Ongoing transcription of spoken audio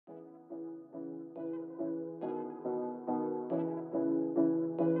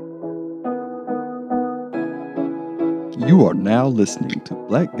You are now listening to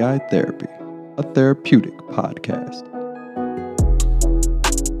Black Guy Therapy, a therapeutic podcast.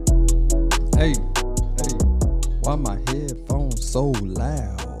 Hey, why my headphones so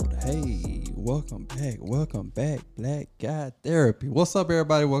loud? Hey, welcome back, Black Guy Therapy. What's up,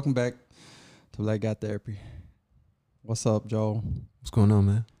 everybody? Welcome back to Black Guy Therapy. What's up, Joel? What's going on,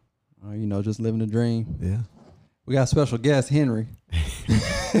 man? Just living the dream. Yeah. We got a special guest, Henry.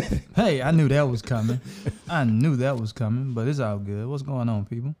 Hey, I knew that was coming. But it's all good. What's going on,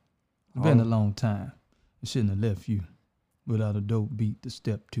 people? It's been a long time. I shouldn't have left you without a dope beat to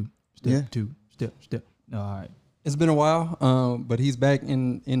step two. Step. All right. It's been a while, but he's back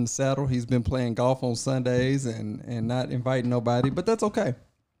in the saddle. He's been playing golf on Sundays and not inviting nobody, but that's okay.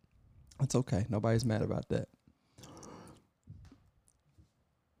 That's okay. Nobody's mad about that.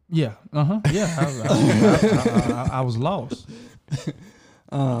 Yeah. Yeah. I was lost.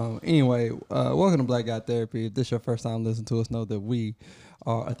 Anyway, welcome to Black Guy Therapy. If this is your first time listening to us, know that we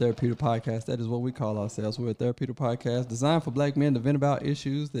are a therapeutic podcast. That is what we call ourselves. We're a therapeutic podcast designed for black men to vent about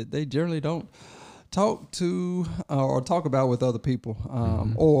issues that they generally don't talk to or talk about with other people,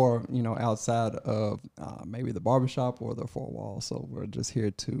 or outside of maybe the barbershop or the four walls. So we're just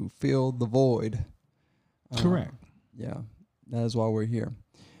here to fill the void. Correct. Yeah, that is why we're here.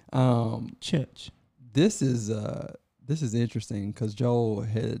 Church. This is interesting because Joel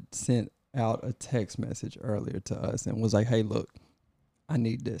had sent out a text message earlier to us and was like, "Hey, look, I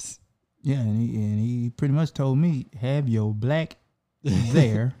need this." Yeah, and he pretty much told me, have your black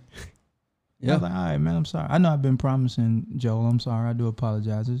there. Yeah. I was like, all right, man, I'm sorry. I know I've been promising Joel. I'm sorry. I do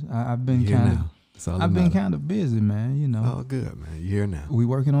apologize. I've been kind of busy, man. Oh, good, man. You're here now. We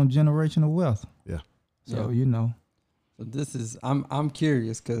working on generational wealth. Yeah. So So this is I'm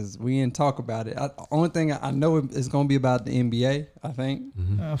curious because we didn't talk about it. Only thing I know is going to be about the NBA. I think.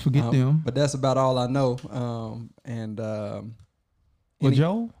 Mm-hmm. Forget them. But that's about all I know. Well,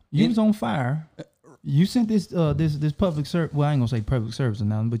 Joel, you was on fire. You sent this public service. Well, I ain't gonna say public service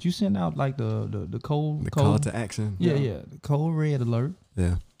announcement, but you sent out like the cold call to action. Yeah, the cold red alert.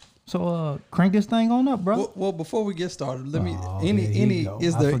 Yeah. So crank this thing on up, bro. Well, before we get started, let me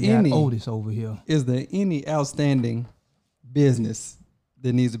Is there any Otis over here? Is there any outstanding business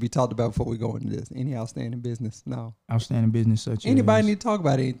that needs to be talked about before we go into this? Any outstanding business? No. Outstanding business such Anybody as need to talk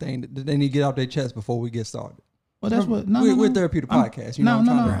about anything that they need to get off their chest before we get started? Well, that's what. We're a therapeutic podcast.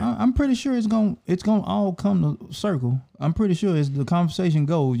 I'm pretty sure it's gonna all come to circle. I'm pretty sure as the conversation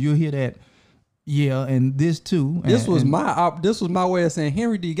goes, you'll hear that. Yeah, and this too. This was my way of saying,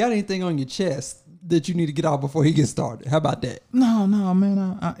 Henry, do you got anything on your chest that you need to get off before he gets started? How about that? No,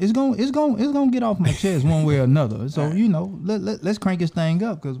 man. It's gonna get off my chest one way or another. So let's crank this thing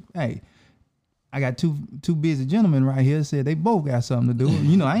up because hey, I got two busy gentlemen right here. Said they both got something to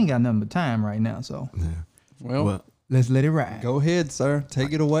do. I ain't got nothing but time right now. So well, let's let it ride. Go ahead, sir.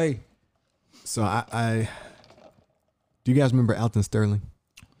 Take it away. So I do you guys remember Alton Sterling?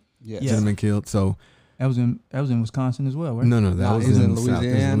 Yes. Gentleman killed. So that was in Wisconsin as well, right? No, that was in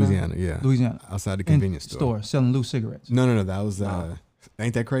Louisiana. Louisiana, yeah. Louisiana. Outside the convenience store selling loose cigarettes. No, that was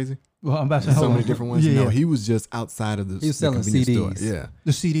ain't that crazy? Well, I'm about to say so many different ones. Yeah. No, he was just outside of he was selling convenience CDs. store. Yeah.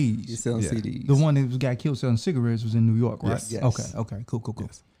 The CDs. He's selling CDs. The one that got killed selling cigarettes was in New York, right? Yes. Okay. Cool.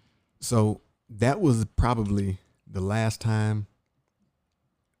 Yes. So that was probably the last time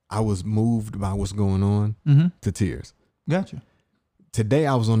I was moved by what's going on to tears. Gotcha. Today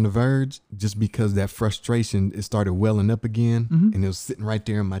I was on the verge just because that frustration, it started welling up again and it was sitting right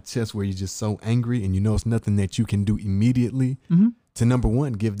there in my chest where you're just so angry and it's nothing that you can do immediately to, number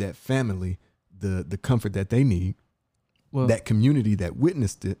one, give that family the comfort that they need, that community that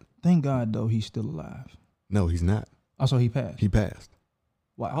witnessed it. Thank God, though, he's still alive. No, he's not. Also, he passed. He passed.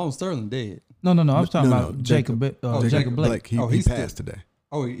 Wow. Alton Sterling dead. No. I was talking about Jacob Blake. He passed today.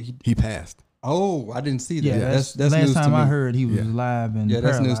 Oh, he passed. Oh, I didn't see that. Yeah, that's last news time to me. I heard he was alive and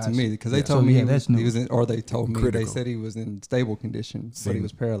that's news paralyzed. to me because they told me he was in, or they told me Critical. they said he was in stable condition, but he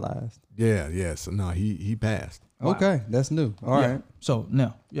was paralyzed. Yeah. So no, he passed. Wow. Okay, that's new. All right. So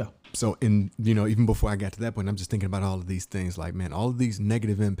now, So even before I got to that point, I'm just thinking about all of these things. Like, man, all of these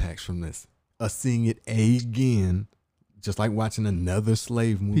negative impacts from this, us seeing it again, just like watching another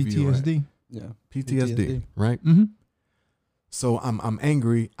slave movie. PTSD. PTSD, right? Mm-hmm. So I'm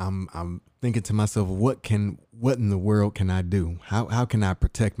angry. I'm thinking to myself, what in the world can I do? How can I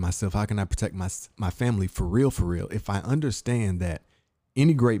protect myself? How can I protect my family for real? If I understand that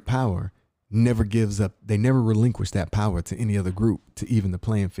any great power never gives up, they never relinquish that power to any other group, to even the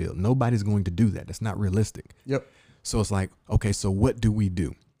playing field. Nobody's going to do that. That's not realistic. Yep. So it's like, okay, so what do we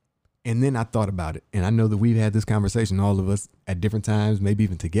do? And then I thought about it, and I know that we've had this conversation, all of us at different times, maybe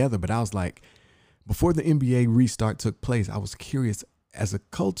even together, but I was like, before the NBA restart took place, I was curious, as a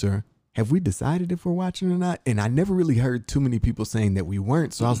culture, have we decided if we're watching or not? And I never really heard too many people saying that we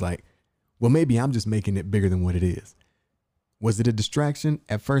weren't. So I was like, well, maybe I'm just making it bigger than what it is. Was it a distraction?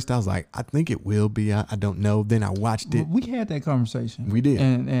 At first, I was like, I think it will be. I don't know. Then I watched it. We had that conversation. We did.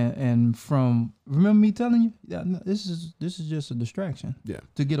 And from, remember me telling you, yeah, no, this is just a distraction. Yeah.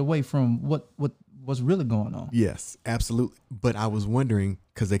 To get away from what's really going on. Yes, absolutely. But I was wondering,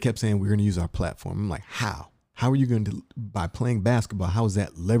 because they kept saying we're going to use our platform. I'm like, how? How are you going to, by playing basketball, how is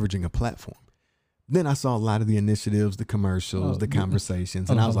that leveraging a platform? Then I saw a lot of the initiatives, the commercials, the conversations,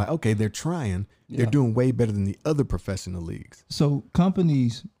 and I was like, okay, they're trying. They're doing way better than the other professional leagues. So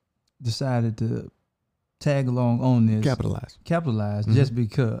companies decided to tag along on this. Capitalize just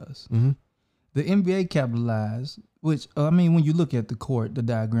because. Mm-hmm. The NBA capitalized, which, I mean, when you look at the court, the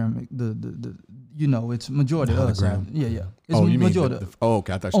diagram, the you know, it's majority of us. Yeah. It's you mean majority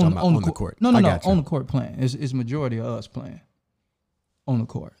okay, I thought you were talking about on the court. No, on the court playing. It's majority of us playing on the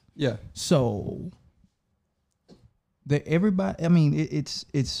court. Yeah. So everybody, I mean,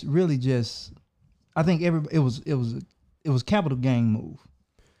 it's really just, I think it was capital gain move.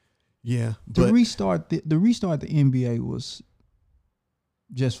 Yeah. To restart the NBA was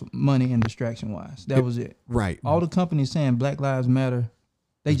just for money and distraction wise. That was it. Right. All the companies saying Black Lives Matter,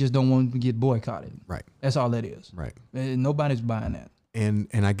 they just don't want to get boycotted. Right. That's all that is. Right. And nobody's buying that. And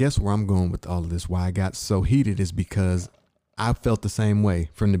I guess where I'm going with all of this, why I got so heated, is because I felt the same way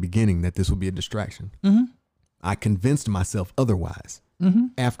from the beginning, that this would be a distraction. Mm-hmm. I convinced myself otherwise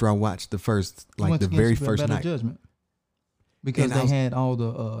after I watched the first, the very first night. Judgment. Because they had all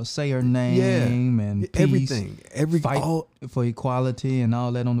the say her name and peace, everything, fight for equality and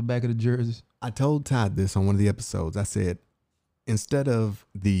all that on the back of the jerseys. I told Todd this on one of the episodes. I said, instead of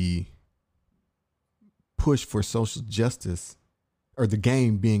the push for social justice or the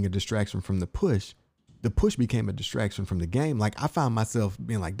game being a distraction from the push became a distraction from the game. Like, I found myself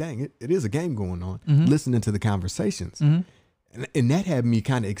being like, dang, it is a game going on, listening to the conversations. And that had me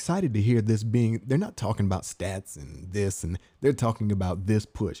kind of excited to hear this being, they're not talking about stats and this, and they're talking about this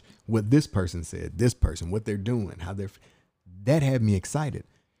push, what this person said, this person, what they're doing, that had me excited.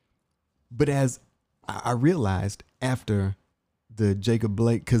 But as I realized after the Jacob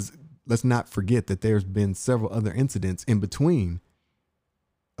Blake, because let's not forget that there's been several other incidents in between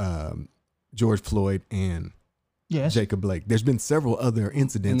George Floyd and Jacob Blake. There's been several other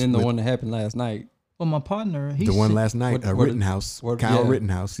incidents. And then the one that happened last night. Well, my partner, last night, Rittenhouse, Kyle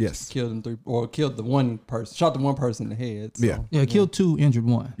Rittenhouse, yes. Killed him killed the one person, shot the one person in the head. So, killed two, injured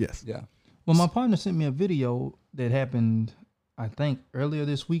one. Yes. Yeah. Well, my partner sent me a video that happened, I think, earlier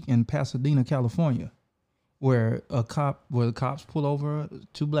this week in Pasadena, California, where the cops pull over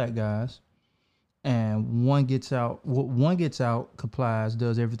two black guys, and one gets out, complies,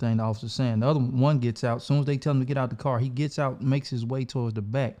 does everything the officer's saying. The other one gets out. As soon as they tell him to get out the car, he gets out, makes his way towards the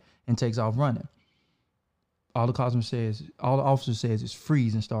back, and takes off running. All the officer says is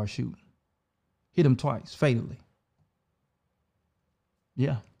freeze and start shooting. Hit him twice, fatally.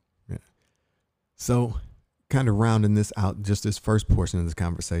 Yeah. So, kind of rounding this out, just this first portion of this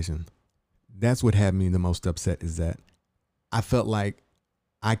conversation, that's what had me the most upset, is that I felt like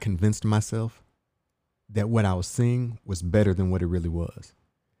I convinced myself that what I was seeing was better than what it really was.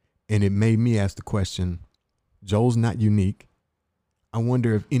 And it made me ask the question, Joel's not unique. I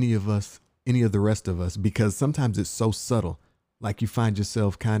wonder if any of the rest of us, because sometimes it's so subtle, like you find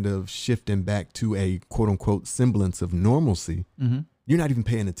yourself kind of shifting back to a quote unquote semblance of normalcy. You're not even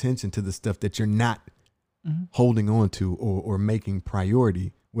paying attention to the stuff that you're not holding on to or making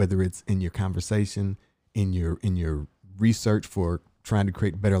priority, whether it's in your conversation, in your research for trying to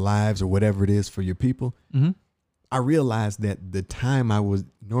create better lives or whatever it is for your people. I realized that the time I was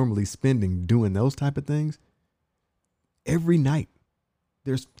normally spending doing those type of things, every night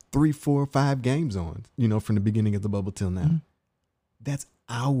there's 3, 4, 5 games on, from the beginning of the bubble till now. That's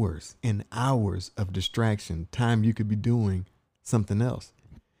hours and hours of distraction, time you could be doing something else.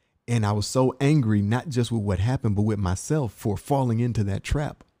 And I was so angry, not just with what happened, but with myself for falling into that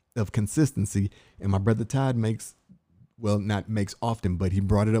trap of consistency. And my brother Todd not makes often, but he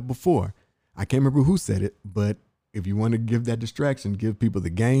brought it up before. I can't remember who said it, but if you want to give that distraction, give people the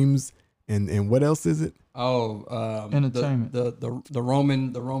games and what else is it? Entertainment. The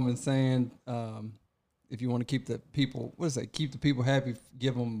Roman saying, if you want to keep the people, keep the people happy,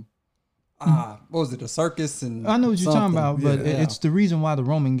 give them, what was it, a circus? And I know what you're talking about, but Yeah. it's the reason why the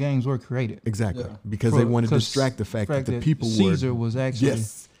Roman games were created. Exactly. Because they wanted to distract the fact that the people Caesar was actually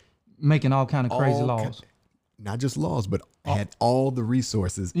making all kind of crazy laws. Not just laws, but had all the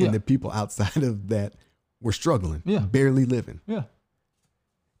resources, and the people outside of that were struggling, barely living. Yeah.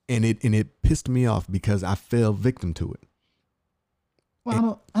 And it pissed me off because I fell victim to it.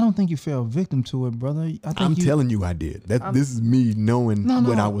 Well, I don't think you fell victim to it, brother. I think I'm telling you I did. This is me knowing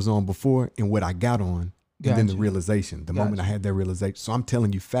what I was on before and what I got on. And then the realization, the moment I had that realization. So I'm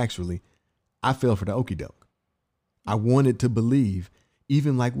telling you factually, I fell for the okie doke. I wanted to believe,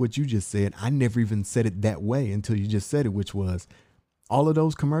 even like what you just said, I never even said it that way until you just said it, which was all of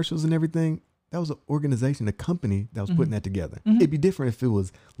those commercials and everything. That was an organization, a company that was putting that together. It'd be different if it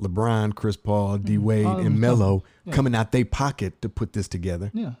was LeBron, Chris Paul, D Wade, and Melo coming out their pocket to put this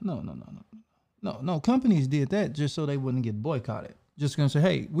together. Yeah, no. Companies did that just so they wouldn't get boycotted. Just gonna say,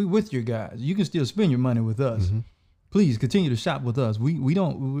 hey, we with your guys. You can still spend your money with us. Please continue to shop with us.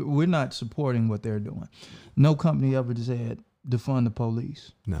 We're not supporting what they're doing. No company ever said defund the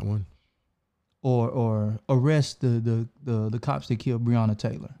police. Not one. Or arrest the cops that killed Breonna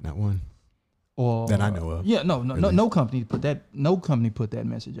Taylor. Not one. Or that I know of. Yeah, no company put that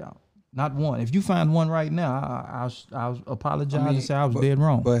message out. Not one. If you find one right now, I'll apologize and say I was dead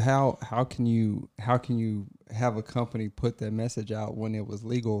wrong. But how can you have a company put that message out when it was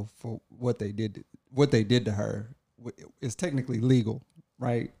legal for what they did to her? It's technically legal,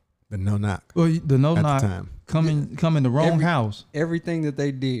 right? The no knock. Well, the no knock come in the wrong house. Everything that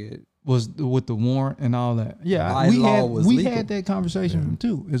they did was with the warrant and all that. Yeah, we had that conversation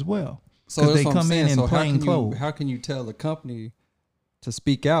too as well. So they come in plain clothes. How can you tell the company to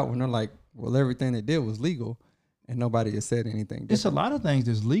speak out when they're like, well, everything they did was legal and nobody has said anything different? It's a lot of things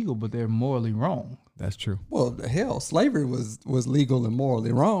that's legal, but they're morally wrong. That's true. Well, hell, slavery was legal and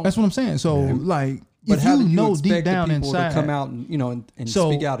morally wrong. That's what I'm saying. So but if how you know deep down the people inside to come out and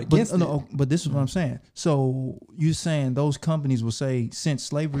speak out against it? But this is what I'm saying. So you're saying those companies will say since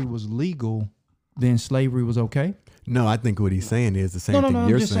slavery was legal, then slavery was okay? No, I think what he's saying is the same thing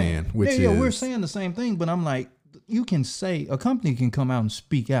you're saying, which is we're saying the same thing, but I'm like, you can say a company can come out and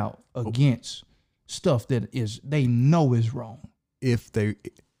speak out against stuff that they know is wrong.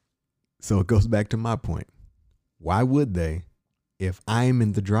 So it goes back to my point. Why would they, if I'm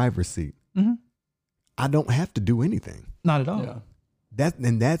in the driver's seat, I don't have to do anything. Not at all. Yeah.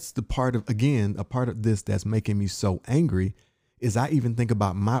 That's a part of this that's making me so angry is I even think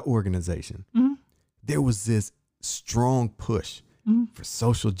about my organization. There was this strong push for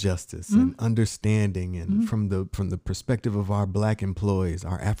social justice and understanding, and from the perspective of our Black employees,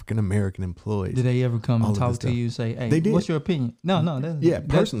 our African American employees. Did they ever come and talk to you and say, "Hey, what's your opinion?" No.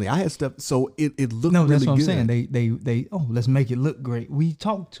 Personally, I had stuff. So it looked no. Really That's what good. I'm saying. They let's make it look great. We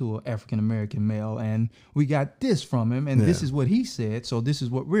talked to an African American male and we got this from him, and this is what he said. So this is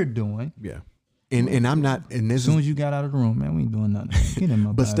what we're doing. Yeah. And I'm not. And as soon as you got out of the room, man, we ain't doing nothing. Get in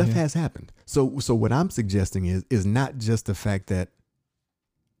my but stuff has happened. So what I'm suggesting is not just the fact that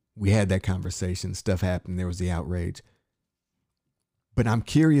we had that conversation, stuff happened, there was the outrage. But I'm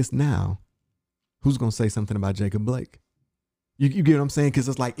curious now, who's gonna say something about Jacob Blake? You get what I'm saying? Because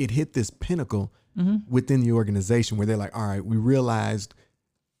it's like it hit this pinnacle within the organization where they're like, all right, we realized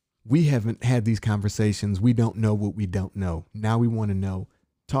we haven't had these conversations. We don't know what we don't know. Now we want to know.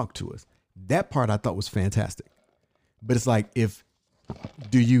 Talk to us. That part I thought was fantastic. But it's like,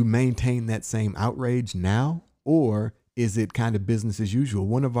 do you maintain that same outrage now, or is it kind of business as usual?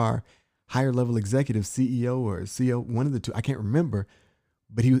 One of our higher level executives, CEO or CEO, one of the two, I can't remember,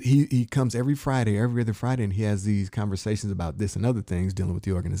 but he comes every other Friday, and he has these conversations about this and other things dealing with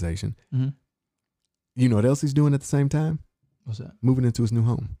the organization. You know what else he's doing at the same time? What's that? Moving into his new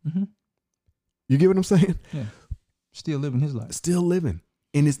home. You get what I'm saying? Yeah. Still living his life. Still living.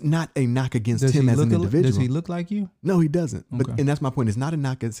 And it's not a knock against him as an individual. Does he look like you? No, he doesn't. Okay. And that's my point. It's not a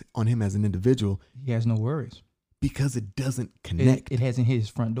knock on him as an individual. He has no worries. Because it doesn't connect. It hasn't hit his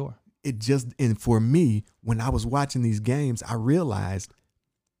front door. And for me, when I was watching these games, I realized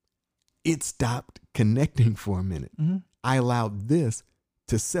it stopped connecting for a minute. I allowed this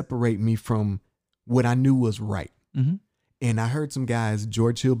to separate me from what I knew was right. And I heard some guys,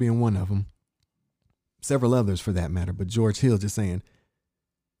 George Hill being one of them, several others for that matter, but George Hill just saying,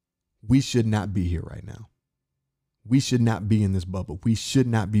 we should not be here right now. We should not be in this bubble. We should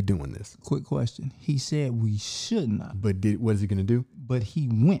not be doing this. Quick question. He said we should not. But what is he going to do? But he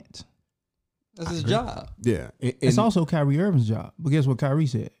went. That's his job. Yeah. It's also Kyrie Irving's job. But guess what Kyrie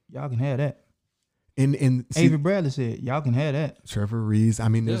said? Y'all can have that. And Avery Bradley said, y'all can have that. Trevor Reeves. I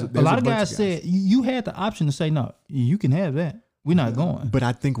mean, there's a lot of guys said, you had the option to say, no, you can have that. We're not going. But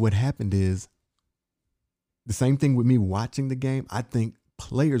I think what happened is the same thing with me watching the game. I think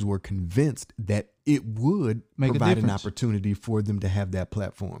players were convinced that it would provide an opportunity for them to have that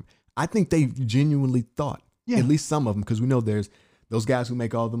platform. I think they genuinely thought, at least some of them, because we know there's those guys who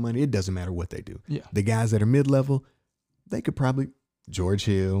make all the money. It doesn't matter what they do. Yeah. The guys that are mid-level, they could probably George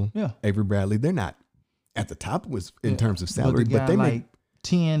Hill, Yeah. Avery Bradley, they're not at the top was in terms of But salary, the but guy they like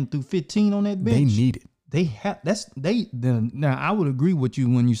 10 through 15 on that bench. they need it. They have now I would agree with you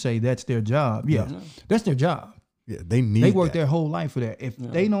when you say that's their job. Yeah. That's their job. Yeah, they need. They work that. their whole life for that. If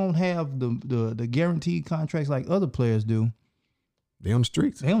they don't have the guaranteed contracts like other players do, They on the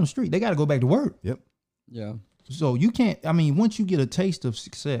streets. they on the street. They got to go back to work. Yep. Yeah. So you can't. I mean, once you get a taste of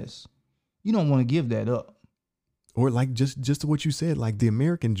success, you don't want to give that up. Or like just what you said, like the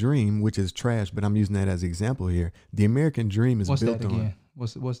American dream, which is trash, but I'm using that as an example here. The American dream is What's built that again? on.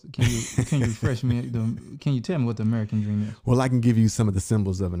 Can you refresh me? Can you tell me what the American dream is? Well, I can give you some of the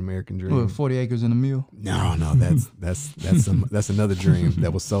symbols of an American dream. What, 40 acres in a mill? No, that's another dream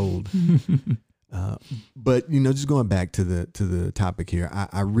that was sold. But just going back to the topic here,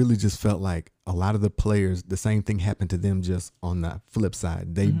 I really just felt like a lot of the players, the same thing happened to them just on the flip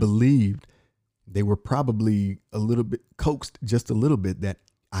side. They believed, they were probably a little bit coaxed just a little bit that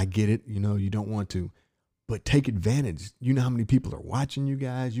I get it, you don't want to, but take advantage. You know how many people are watching you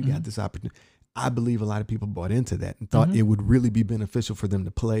guys. You got this opportunity. I believe a lot of people bought into that and thought it would really be beneficial for them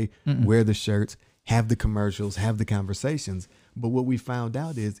to play, wear the shirts, have the commercials, have the conversations. But what we found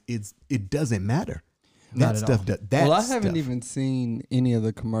out is it doesn't matter. Not That at stuff. all. That I haven't stuff. even seen any of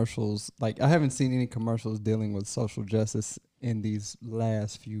the commercials. Like, I haven't seen any commercials dealing with social justice in these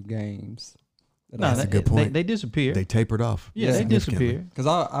last few games. That's a good point. They disappear. They tapered off. Yeah, they significantly. disappear. Because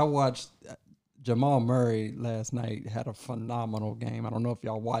I watched Jamal Murray last night, had a phenomenal game. I don't know if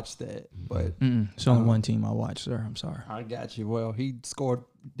y'all watched that, but It's only one team I watch, sir. I'm sorry. I got you. Well, he scored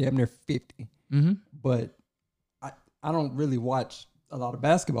damn near 50. Mm-hmm. But I don't really watch a lot of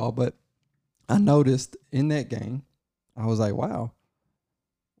basketball, but I noticed in that game, I was like, wow,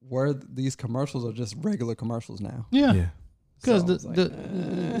 where these commercials are just regular commercials now. Yeah. Yeah. Because So I was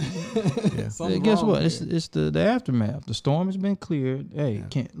like, something guess wrong what? here. It's the aftermath. The storm has been cleared. Hey,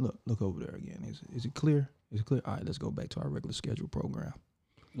 can't look over there again. Is it clear? Is it clear? All right, let's go back to our regular scheduled program.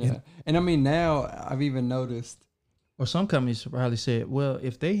 Yeah. And I mean, now I've even noticed. Or some companies probably said, well,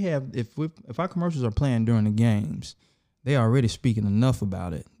 if our commercials are playing during the games, they already speaking enough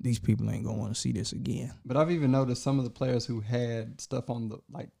about it. These people ain't gonna want to see this again. But I've even noticed some of the players who had stuff on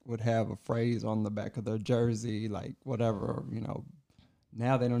would have a phrase on the back of their jersey, like whatever,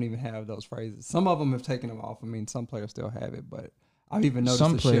 now they don't even have those phrases. Some of them have taken them off. I mean, some players still have it, but I've even noticed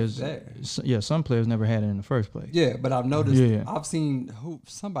Some the players, shift there. some players never had it in the first place. Yeah, but I've noticed, Yeah. I've seen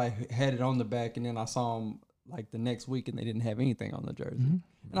somebody had it on the back, and then I saw them like the next week and they didn't have anything on the jersey. And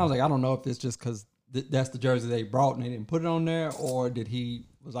I was like, I don't know if it's just because that's the jersey they brought and they didn't put it on there, or did he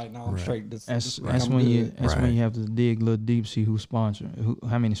was like, no, I'm straight. That's I'm when good. when you have to dig a little deep, see who's sponsoring,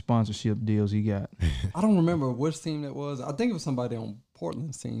 how many sponsorship deals he got. I don't remember which team that was. I think it was somebody on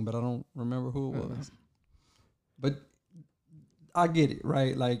Portland's team, but I don't remember who it was. But I get it,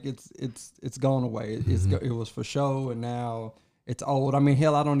 right? Like it's gone away. It was for show, and now it's old. I mean,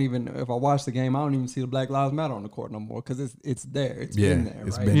 hell, I don't even, if I watch the game, I don't even see the Black Lives Matter on the court no more because it's there. It's been there,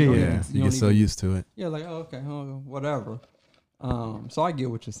 it's right? been You there. don't even- You get so used to it. Yeah, like, oh, okay, whatever. So I get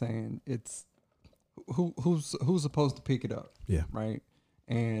what you're saying. It's who's supposed to pick it up, Yeah. right?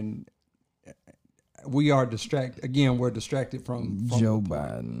 And we are distracted. Again, we're distracted from Joe the point.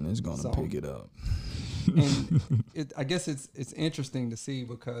 Biden is gonna So- pick it up. And I guess it's interesting to see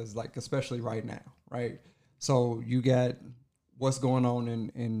because, like, especially right now, right? So you got what's going on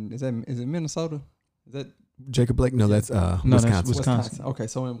in is it Minnesota? Is that Jacob Blake? No, that's that's Wisconsin. Wisconsin. Okay,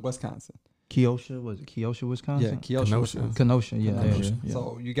 so in Wisconsin. Kenosha, was it Kenosha, Wisconsin? Yeah, Kenosha. Kenosha. Wisconsin. Kenosha, yeah, there it Kenosha. is, yeah.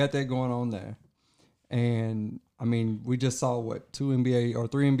 So you got that going on there. And I mean, we just saw what 3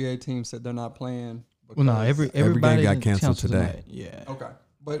 NBA teams said they're not playing. Well, no, because- everybody got canceled today. tonight. Yeah. Okay.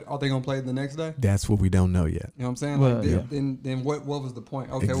 But are they gonna play the next day? That's what we don't know yet. You know what I'm saying? Well, Like, yeah. then what was the point?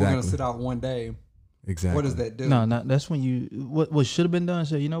 Okay, we're gonna Exactly. sit out one day. Exactly. What does that do? No, that's when you what should have been done.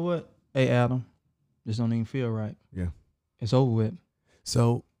 Say, you know what? Hey, Adam, this don't even feel right. Yeah. It's over with.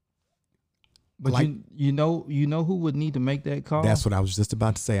 So But Like- you know who would need to make that call. that's what I was just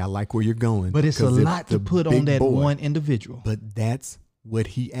about to say. I like where you're going. But it's a 'cause if lot to the put on big that boy- one individual. But that's what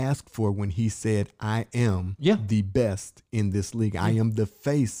he asked for when he said, I am Yeah. the best in this league. I am the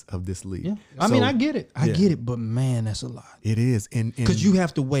face of this league. Yeah, I mean, So, I get it. I yeah. get it. But man, that's a lot. It is. And Because you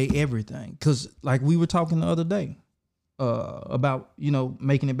have to weigh everything. Because like we were talking the other day about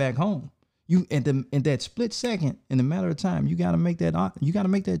making it back home. You in that split second, in a matter of time, you got to make that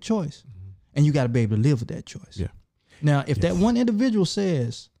choice, and you got to be able to live with that choice. Yeah. Now, if that one individual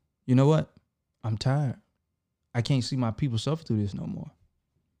says, you know what, I'm tired. I can't see my people suffer through this no more.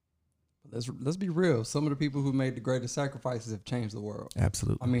 Let's be real. Some of the people who made the greatest sacrifices have changed the world.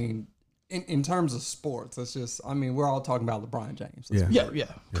 Absolutely. I mean, in terms of sports, it's just, I mean, we're all talking about LeBron James. Yeah.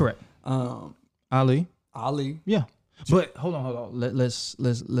 Correct. Um, Ali. yeah. But hold on.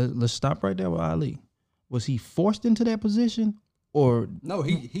 Let's stop right there with Ali. Was he forced into that position, or No,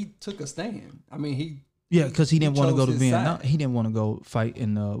 he took a stand. I mean, because he didn't want to chose go to his Vietnam. side. He didn't want to go fight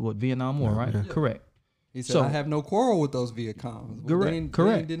in Vietnam War, right? yeah. Correct. he said, So- I have no quarrel with those Viet Congs. Correct,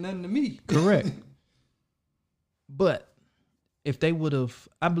 They ain't did nothing to me. Correct. But if they would have,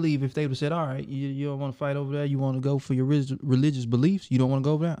 I believe if they would have said, all right, you don't want to fight over there, you want to go for your religious beliefs, you don't want to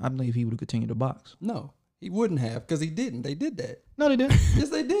go over there, I believe he would have continued to box. No, he wouldn't have, because he didn't. They did that. No, they didn't. Yes,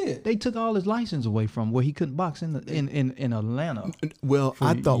 they did. They took all his license away from him, where he couldn't box in Atlanta. Well, For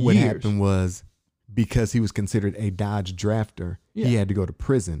I thought what years. happened was because he was considered a Dodge drafter, Yeah. he had to go to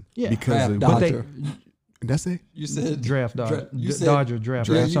prison. Yeah. Because of, Draft But they Dodger. that's it. You said draft Dodger, you said Dodger draft,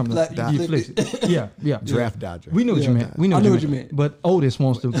 draft, or something. you You flipped flipped it. Yeah. Draft Dodger. We knew what you Yeah. meant. We knew I what knew you what you meant. meant. But Otis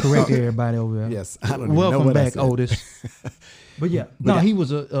wants to correct everybody over there. Yes, I don't even Welcome know what I back, said. Otis. But yeah, no, he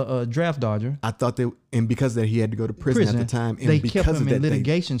was a draft dodger. I thought and because that he had to go to prison at the time, and they because kept him of that, in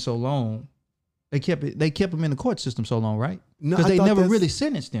litigation so long. They kept him in the court system so long, right? No, Because I they thought never that's- really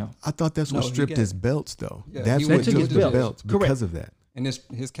sentenced him. I thought that's what No, he stripped got- his belts, though. Yeah, That's he what went to took his his belts. belts Correct. because of that. And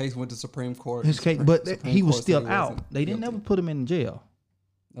his case went to Supreme Court. His case, Supreme- but Supreme he was Court said still he out. wasn't They didn't guilty. ever put him in jail.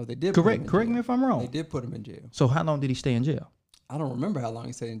 No, they did. put him Correct. in Correct jail. me if I'm wrong. They did put him in jail. So how long did he stay in jail? I don't remember how long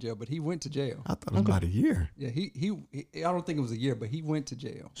he stayed in jail, but he went to jail. I thought it was about a year. Yeah, he I don't think it was a year, but he went to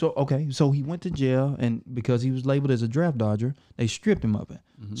jail. So he went to jail, and because he was labeled as a draft dodger, they stripped him of it.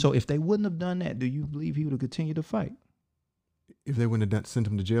 Mm-hmm. So if they wouldn't have done that, do you believe he would have continued to fight? If they wouldn't have sent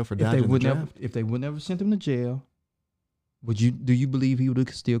him to jail for If they dodging the would never, draft, if they would never sent him to jail, do you believe he would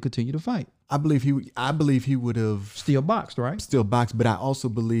have still continued to fight? I believe he would have Still boxed, right? still boxed. But I also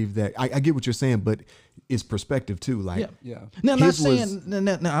believe that I get what you're saying, but it's perspective too. Like Yeah. Yeah. Now, not His saying.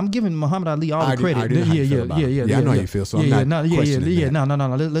 No, I'm giving Muhammad Ali all I the already- I credit. already know how you feel about him. Yeah, I know how you feel, so I'm not questioning that.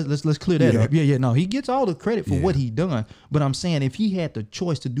 No. Let's clear that Yeah. up. Yeah. No, he gets all the credit for Yeah. what he done. But I'm saying if he had the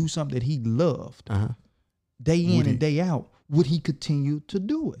choice to do something that he loved, day in Would he? and day out, would he continue to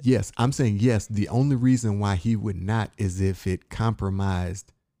do it? yes, I'm saying yes. The only reason why he would not is if it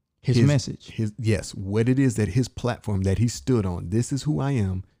compromised His message. Yes, what it is that his platform that he stood on. This is who I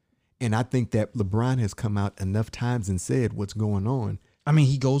am, and I think that LeBron has come out enough times and said what's going on I mean,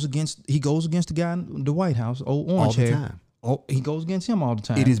 he goes against the guy in the White House, old orange all the hair. time. Oh, he goes against him all the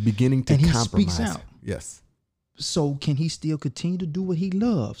time. It is beginning to And he compromise. speaks out. Yes. So can he still continue to do what he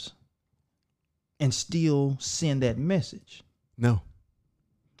loves and still send that message? No,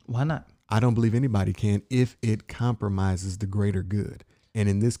 Why not? I don't believe anybody can if it compromises the greater good. And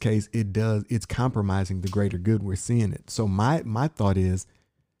in this case, it does. It's compromising the greater good. We're seeing it. So my thought is,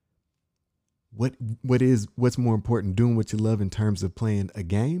 what's more important, doing what you love in terms of playing a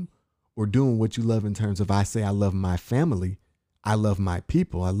game, or doing what you love in terms of I love my family, I love my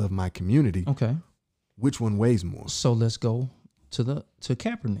people, I love my community. Okay. Which one weighs more? So let's go to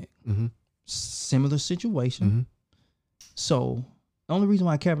Kaepernick. Mm-hmm. Similar situation. Mm-hmm. So the only reason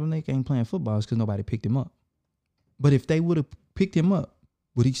why Kaepernick ain't playing football is because nobody picked him up. But if they would have picked him up,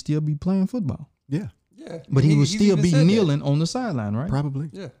 would he still be playing football? Yeah, Yeah. But he would he's still even be said that. kneeling on the sideline, right? probably.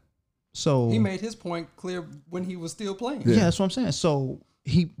 Yeah. So He made his point clear when he was still playing. yeah, that's what I'm saying. So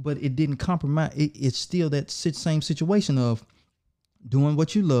but it didn't compromise. It's still that same situation of doing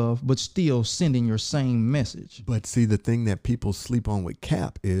what you love, but still sending your same message. But see, the thing that people sleep on with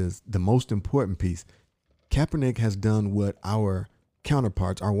Cap is the most important piece. Kaepernick has done what our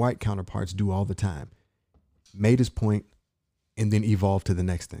counterparts, our white counterparts, do all the time. Made his point and then evolved to the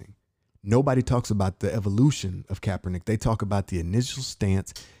next thing. Nobody talks about the evolution of Kaepernick. They talk about the initial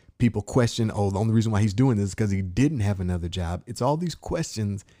stance. People question, the only reason why he's doing this is because he didn't have another job. It's all these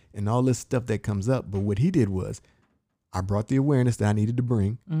questions and all this stuff that comes up. But what he did was, I brought the awareness that I needed to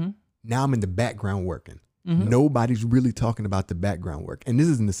bring. Mm-hmm. Now I'm in the background working. Nobody's really talking about the background work. And this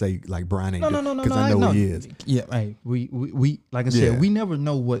isn't to say like Brian ain't No. because I know he is. Yeah, hey, we like I said, Yeah. we never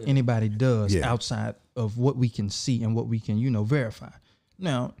know what anybody does Yeah. outside of what we can see and what we can, verify.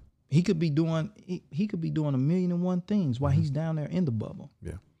 Now, he could be doing he could be doing 1,000,001 things while he's down there in the bubble.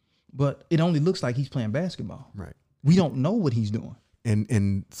 Yeah. But it only looks like he's playing basketball. Right. We don't know what he's doing.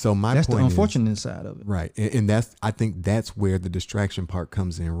 And so my That's point the is, unfortunate side of it. right. And I think that's where the distraction part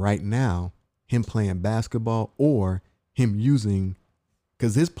comes in. Right now, him playing basketball or him using,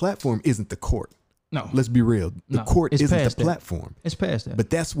 because his platform isn't the court. No, Let's be real. The No, court it's isn't the past that. platform. it's past that. But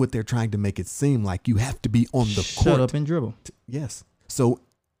that's what they're trying to make it seem like. You have to be on the Shut court. up and dribble. Yes. So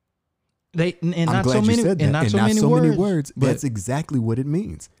They and I'm not glad so you many said that. and not so many words. But, That's exactly what it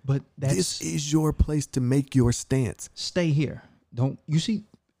means. but that's This is your place to make your stance. stay here. Don't you see?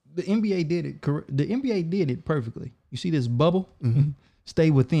 the NBA did it. The NBA did it perfectly. You see this bubble? Mm-hmm.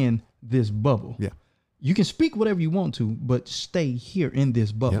 Stay within this bubble. Yeah. You can speak whatever you want to, but stay here in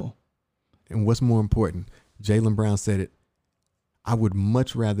this bubble. Yep. And what's more important, Jaylen Brown said it, I would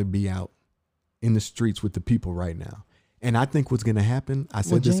much rather be out in the streets with the people right now. And I think what's going to happen, I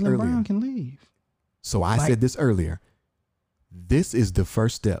said this Jaylen earlier. Brown can leave. So I said this earlier. This is the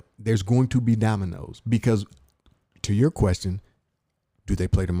first step. There's going to be dominoes because, to your question, do they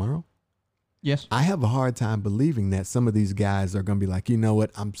play tomorrow? Yes. I have a hard time believing that some of these guys are going to be like, you know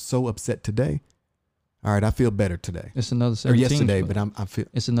what? I'm so upset today. All right, I feel better today. It's another set Or of yesterday, teams. but I feel.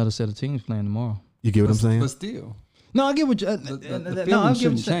 It's another set of teams playing tomorrow. You get what I'm saying? But still, No, I get what you. the no, I feeling get what you're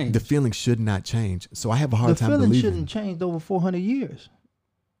shouldn't saying. change. The feeling should not change. So I have a The hard time feeling believing. shouldn't change over 400 years,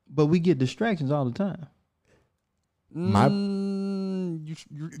 but we get distractions all the time.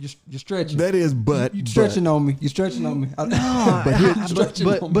 You're stretching. That is, but you stretching on me. You're stretching on me.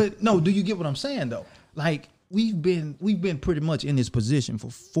 But no, do you get what I'm saying though? Like we've been pretty much in this position for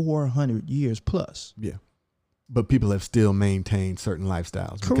 400 years plus. Yeah. But people have still maintained certain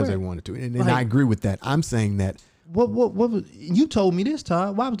lifestyles because they Correct. wanted to. And Like- I agree with that. I'm saying that What was you told me this,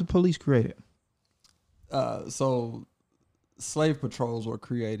 Todd? Why was the police created? So slave patrols were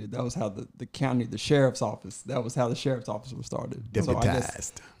created. That was how the county, the sheriff's office, that was how the sheriff's office was started. So I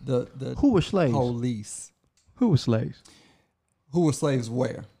guess deputized. the Who were slaves? police. Who were slaves Who were slaves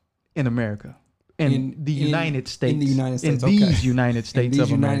where? in America? In the United States. In the United States. In okay. these United States in these of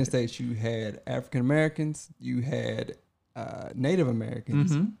United America. States, you had African Americans, you had Native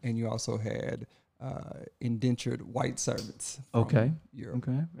Americans, Mhm. and you also had indentured white servants. From Okay. Europe.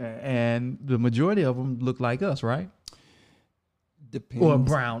 Okay. And the majority of them look like us, right? Depends. Or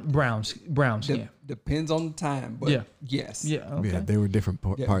brown skin. Depends on the time, but Yeah. yes. Yeah. Okay. Yeah, they were different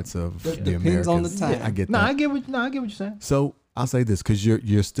Yeah. parts of the Depends on the Americas. time. I get No, that. I get what you're saying. So I'll say this because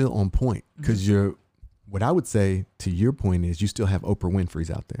you're still on point. Because what I would say to your point is you still have Oprah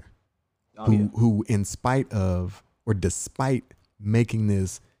Winfrey's out there, who in spite of or despite making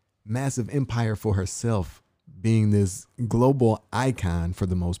this massive empire for herself, being this global icon for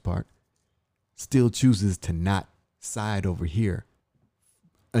the most part, still chooses to not side over here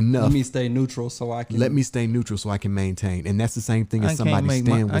enough. Let me stay neutral so I can. Let me stay neutral so I can maintain. And that's the same thing as I somebody can't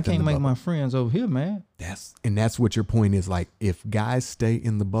staying make within the my bubble. friends over here, man. That's what your point is. Like, if guys stay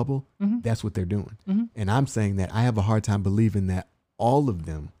in the bubble, that's what they're doing. And I'm saying that I have a hard time believing that all of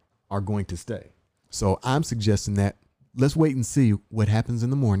them are going to stay. So I'm suggesting that let's wait and see what happens in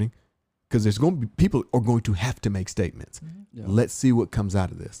the morning, because there's going to be people are going to have to make statements. Yeah. Let's see what comes out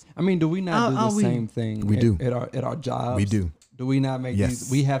of this. I mean, do we not do the same thing? We do. At our jobs. We do. Do we not make Yes.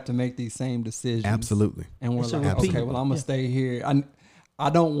 these? We have to make these same decisions. Absolutely. And we're It's a like, repeat. okay, well, I'm gonna Yeah. stay here. I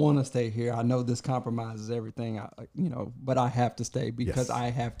don't want to stay here. I know this compromises everything. But I have to stay because Yes. I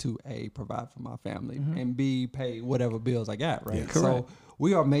have to provide for my family and B, pay whatever bills I got. Right. Yes. So Correct.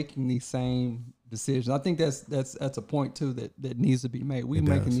 we are making these same decisions. I think that's a point too that needs to be made. We're It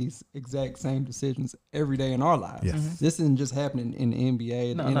making does. these exact same decisions every day in our lives. Yes. Mhm. This isn't just happening in the NBA,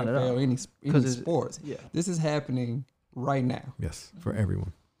 the No, not at all. NFL, any 'Cause it's- sports. yeah. This is happening right now. Yes. For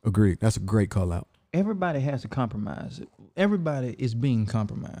everyone. Agreed. That's a great call out. Everybody has to compromise. Everybody is being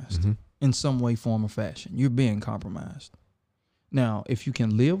compromised in some way, form, or fashion. You're being compromised. Now, if you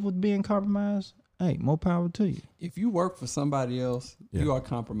can live with being compromised, hey, more power to you. If you work for somebody else, Yeah. you are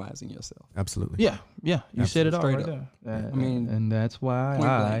compromising yourself. Absolutely. Yeah, yeah. You said it all Straight right up. there. I mean, and that's why point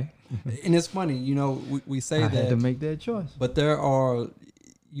I And it's funny, we say had that, to make that choice. but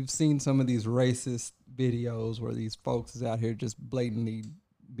you've seen some of these racist videos where these folks is out here just blatantly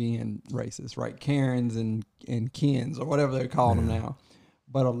being racist, right? Karens and Kens or whatever they're calling them now.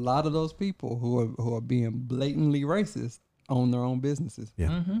 But a lot of those people who are being blatantly racist own their own businesses.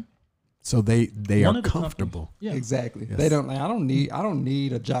 Yeah. So they One are of the comfortable. Yeah. Exactly. Yes. They don't. I don't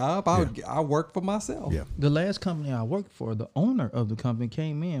need a job. I work for myself. Yeah. The last company I worked for, the owner of the company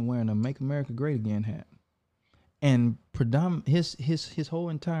came in wearing a "Make America Great Again" hat, and his whole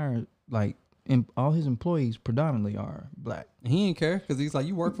entire all his employees predominantly are black. He didn't care because he's like,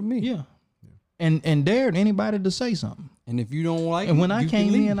 you work for me. Yeah, and dared anybody to say something. And if you don't like And it, when I you can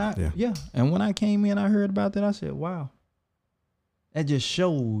came leave. in, and when I came in, I heard about that. I said, "Wow, that just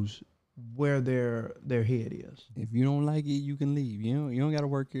shows where their head is. If you don't like it, you can leave. You don't got to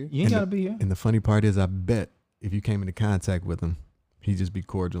work here. You ain't got to be here." And the funny part is, I bet if you came into contact with him, he'd just be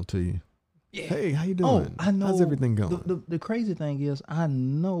cordial to you. Yeah. Hey, how you Oh, doing? I know. How's everything going? The crazy thing is, I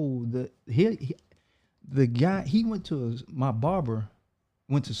know that the guy my barber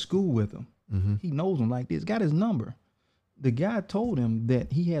went to school with him. Mm-hmm. He knows him like this. Got his number. The guy told him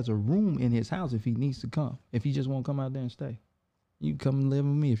that he has a room in his house if he needs to come. If he just won't come out there and stay. You can come and live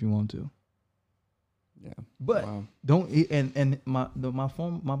with me if you want to. Yeah. But Wow. don't. And my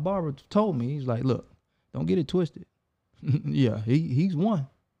barber told me, he's like, look, don't get it twisted. Yeah, he's one.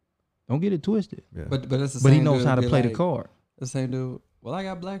 Don't get it twisted. Yeah. But it's the But he same knows dude how to be play the like, card. The same dude. Well, I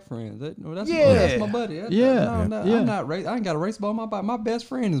got black friends. That's Yeah. that's my buddy. Yeah. Yeah. I'm not race. I ain't got a race ball on my body. My best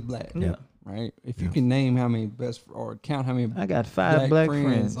friend is black. Yeah. Right. If you can name how many or count how many I got 5 black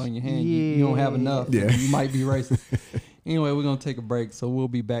friends on your hand, you don't have enough. Yeah. You might be racist. Anyway, we're gonna take a break, so we'll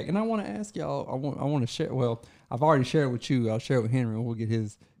be back. And I want to ask y'all. I want to share. Well, I've already shared it with you. I'll share it with Henry, and we'll get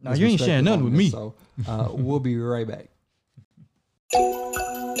his. No, his you ain't perspective sharing nothing on with this. me. So we'll be right back.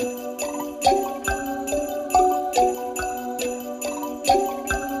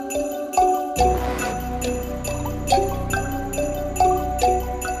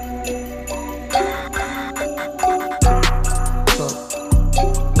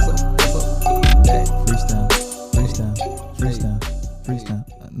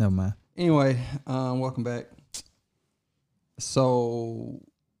 Freestyle. Never mind. Anyway, welcome back. So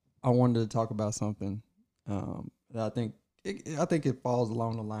I wanted to talk about something that I think it falls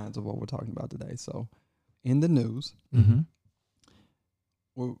along the lines of what we're talking about today. So in the news, Mm-hmm.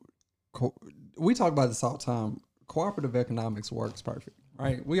 we talk about this all the time. Cooperative economics works perfect,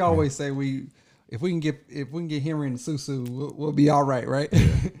 right? We always say if we can get Henry and Susu, we'll be all right, right?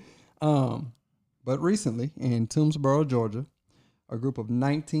 But recently in Toomsboro, Georgia, a group of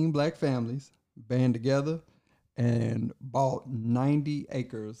 19 black families band together and bought 90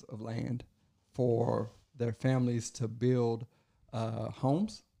 acres of land for their families to build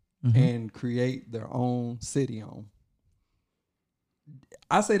homes and create their own city on.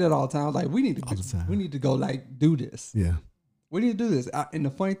 I say that all the time. Like we need to go like do this. Yeah. We need to do this. And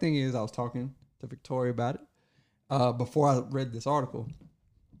the funny thing is, I was talking to Victoria about it before I read this article.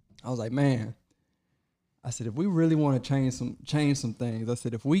 I was like, man, I said, if we really want to change some things, I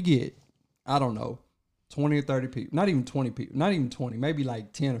said, if we get, I don't know, 20 or 30 people, not even 20 people, not even 20, maybe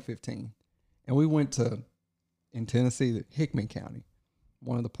like 10 or 15. And we went in Tennessee, Hickman County,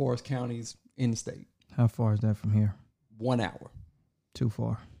 one of the poorest counties in the state. How far is that from here? 1 hour. Too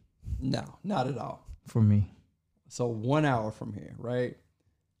far No, not at all. for me. So 1 hour from here, right?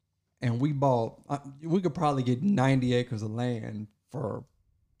 And we could probably get 90 acres of land for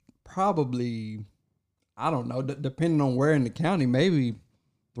probably, I don't know, depending on where in the county, maybe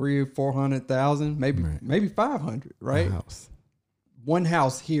 300,000 or 400,000, maybe 500, right? One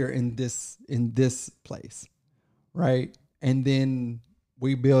house here in this place, right? And then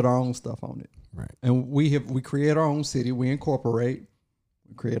we build our own stuff on it, right? And we create our own city. We incorporate,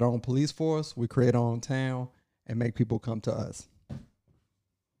 we create our own police force, we create our own town, and make people come to us.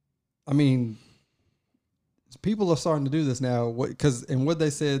 I mean, people are starting to do this now. What they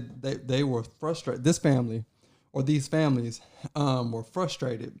said, they were frustrated. This family, or these families, were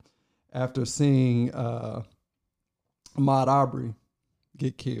frustrated after seeing Ahmaud Arbery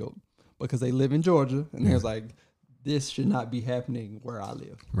get killed because they live in Georgia, and they was like, this should not be happening where I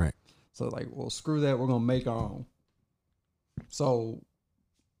live. Right. So like, well, screw that. We're gonna make our own. So,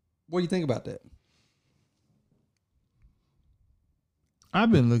 what do you think about that?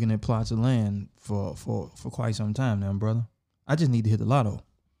 I've been looking at plots of land for quite some time now, brother. I just need to hit the lotto.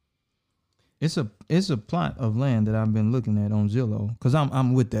 It's a plot of land that I've been looking at on Zillow because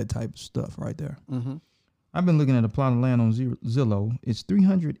I'm with that type of stuff right there. Mm-hmm. I've been looking at a plot of land on Zillow. It's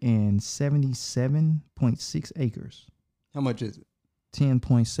 377.6 acres. How much is it?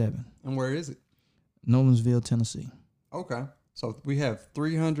 10.7. And where is it? Nolensville, Tennessee. Okay. So we have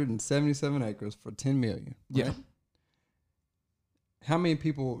 377 acres for $10 million. Right? Yeah. How many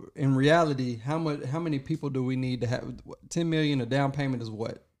people, in reality, how many people do we need to have? $10 million, a down payment is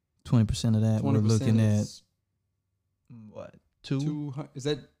what? 20% of that, we're looking at what? Is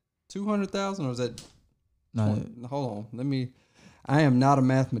that 200,000 or is that? No, 20? Hold on. I am not a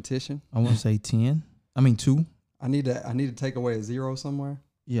mathematician. I want to say 10. I mean 2. I need to take away a zero somewhere.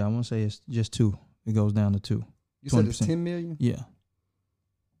 Yeah, I want to say it's just 2. It goes down to 2. You said it's 20%. 10 million? Yeah.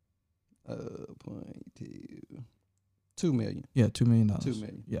 2 million. Yeah, $2 million. $2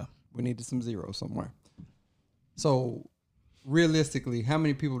 million. Yeah. We needed some zeros somewhere. So realistically, how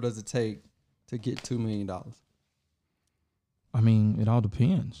many people does it take to get $2 million? I mean, it all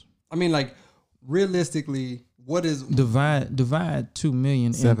depends. I mean, like, realistically, what is divide 2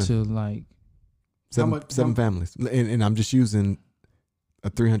 million 7. into like seven families, and I'm just using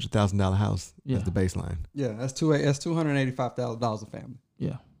a $300,000 house as the baseline. Yeah, that's $285,000 a family.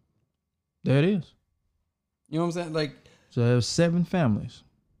 Yeah, there it is. You know what I'm saying? Like, so there's 7 families.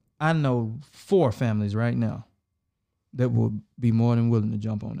 I know 4 families right now that will be more than willing to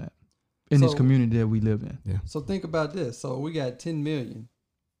jump on that. in this So- community that we live in. So think about this. So we got 10 million.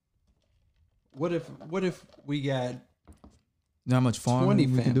 What if we got You know how much 20 farming we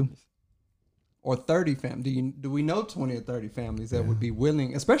families can do? or 30 families? Do we know 20 or 30 families that Yeah. would be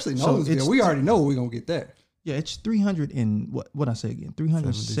willing, especially So Nolensville? it's- We already know we're gonna get there. Yeah, it's 300 and what I say again?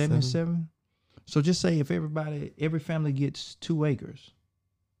 377. So just say if every family gets 2 acres.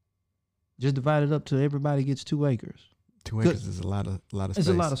 Just divide it up to everybody gets 2 acres. 2 acres is a lot of space. It's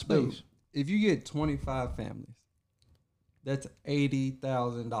a lot of space. Dude, if you get 25 families, that's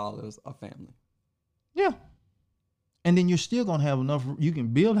 $80,000 a family. Yeah. And then you're still gonna have enough. You can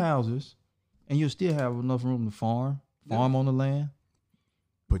build houses, and you'll still have enough room to farm on the land,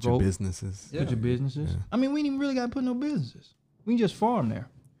 Put your grow- businesses. Yeah. put your businesses. Yeah. I mean, we ain't even really got to put no businesses. We can just farm there,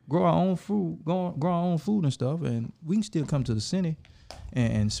 grow our own food, grow our own food and stuff, and we can still come to the city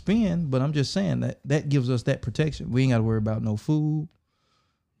and spend. But I'm just saying that gives us that protection. We ain't got to worry about no food.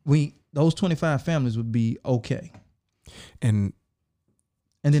 Those 25 families would be okay, And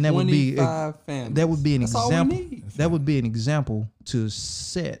and then that would be 25 families. that would be an That's all we example. need. That would be an example to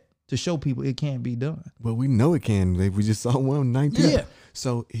show people it can be done. well, we know it can. We just saw one 19. Yeah.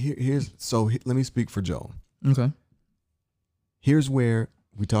 So let me speak for Joel. Okay. Here's where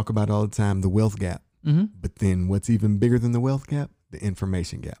we talk about all the time the wealth gap. Mm-hmm. But then what's even bigger than the wealth gap? The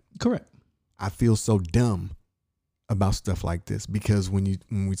information gap. Correct. I feel so dumb about stuff like this because when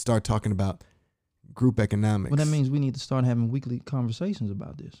we start talking about group economics, Well, that means we need to start having weekly conversations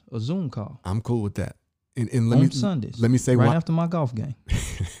about this. A Zoom call I'm cool with that. And on Sundays. let me say right why. after my golf game.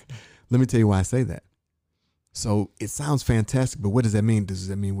 Let me tell you why I say that. So it sounds fantastic, but what does that mean? Does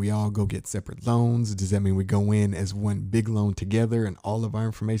that mean we all go get separate loans? Does that mean we go in as one big loan together and all of our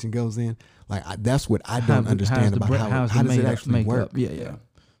information goes in? Like that's what I don't understand about how does it actually work? Yeah.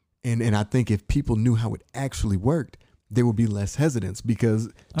 And I think if people knew how it actually worked, there would be less hesitance because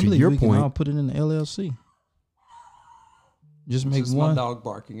I to believe your we can all point, put it in the LLC. Just It's make just my one. dog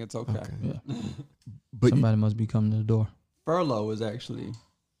barking. It's okay. Okay. Yeah. but you Somebody must be coming to the door. Furlough is actually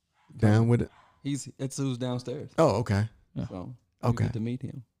down with it. it's who's downstairs. Oh, okay. So Okay. you get to meet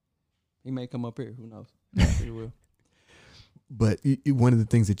him. He may come up here. Who knows? He will. But one of the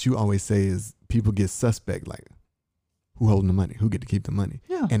things that you always say is people get suspect, like who holding the money, who get to keep the money.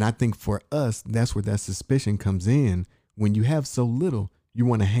 Yeah. And I think for us, that's where that suspicion comes in. When you have so little, you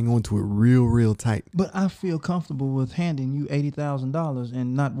want to hang on to it real, real tight. But I feel comfortable with handing you $80,000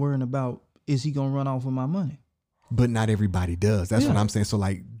 and not worrying about is he gonna run off with my money. But not everybody does. That's what Yeah. I'm saying. So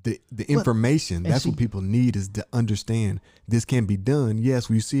like the information, and that's see- what people need is to understand this can be done. Yes,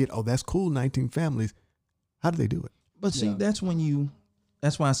 we see it. Oh, that's cool. 19 families. How do they do it? But see, Yeah. that's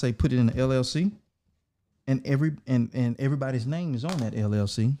why I say put it in the LLC, and everybody's name is on that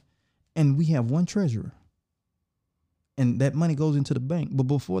LLC, and we have one treasurer, and that money goes into the bank. But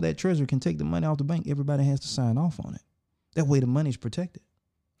before that treasurer can take the money out the bank, everybody has to sign off on it. That way, the money's protected.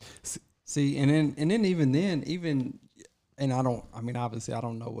 See, and then even obviously I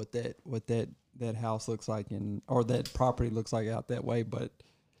don't know what that house looks like or that property looks like out that way, but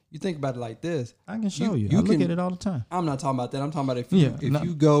you think about it like this. I can show you. you I look can- at it all the time. I'm not talking about that. I'm talking about if Yeah,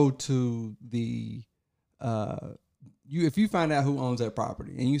 you go to the if you find out who owns that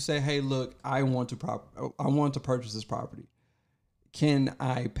property and you say, "Hey, look, I want to purchase this property. Can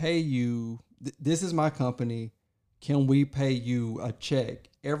I pay you? This is my company. Can we pay you a check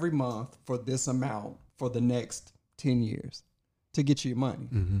every month for this amount for the next 10 years to get you your money?"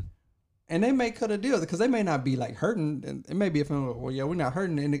 Mm-hmm. And they may cut a deal because they may not be like hurting. And it may be well, yeah, we're not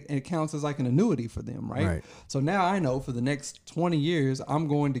hurting. And it counts as like an annuity for them, right? Right. So now I know for the next 20 years, I'm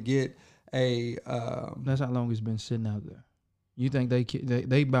going to get a, That's how long it's been sitting out there. You think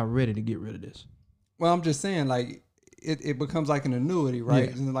they about ready to get rid of this? well, I'm just saying like it becomes like an annuity, right?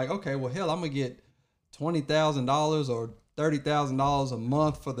 Yeah. And like, okay, well, hell, I'm going to get $20,000 or $30,000 a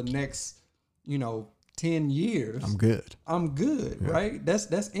month for the next, 10 years. I'm good. I'm good, Yeah. right?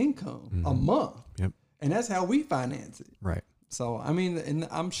 That's income a Mhm. month. Yep. And that's how we finance it. Right. So, I mean, and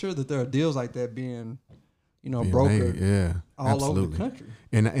I'm sure that there are deals like that being, Being brokered made, yeah. all over absolutely. the country.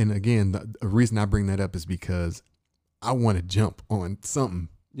 And again, the reason I bring that up is because I want to jump on something.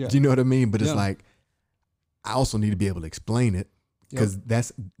 Yeah. Do you know what I mean? But it's Yeah. like I also need to be able to explain it because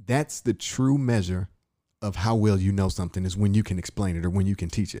that's the true measure of how well you know something is when you can explain it or when you can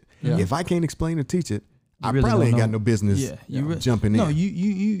teach it. Yeah. If I can't explain or teach it, You I really probably don't ain't got know. no business jumping in. No,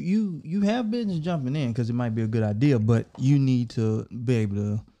 you have business jumping in because it might be a good idea, but you need to be able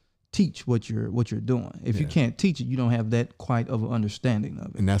to teach what you're doing. If you Yeah. can't teach it, you don't have that quite of an understanding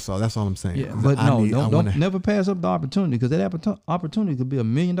of it. And that's all I'm saying. Yeah, but I no, need- I don't wanna- never pass up the opportunity because that opportunity could be $1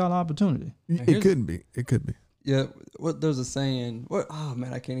 million opportunity. It could be. It could be. Yeah, there's a saying. Oh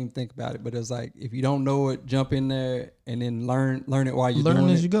man, I can't even think about it. But it's like if you don't know it, jump in there and then learn it while you're Learn doing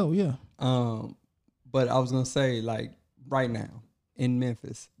as it. you go. Yeah. But I was gonna say like right now in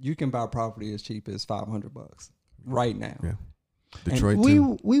Memphis, you can buy property as cheap as $500 right now. Yeah. Detroit We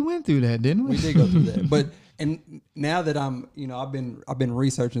too. we went through that, didn't we? We did go through that, but and now that I'm, I've been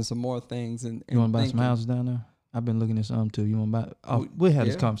researching some more things and You want to buy some thinking- houses down there? I've been looking at some too. You want to buy? Oh, we'll have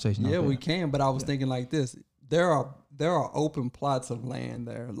this conversation. Yeah, off we air. can. But I was thinking like this: there are open plots of land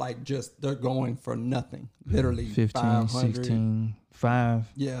there, like just they're going for nothing, literally 15, 500. 16, 5.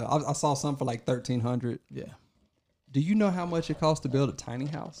 Yeah, I saw some for like 1,300. Yeah. Do you know how much it costs to build a tiny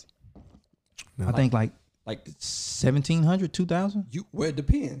house? No. I think like Like 1,700, 2,000. well, it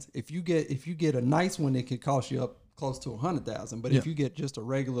depends. If you get a nice one, it could cost you up close to 100,000. But if you get just a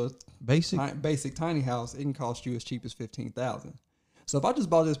regular basic tiny house, it can cost you as cheap as 15,000. So if I just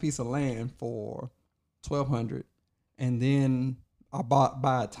bought this piece of land for 1,200, and then I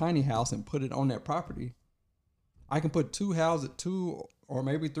buy a tiny house and put it on that property, I can put two or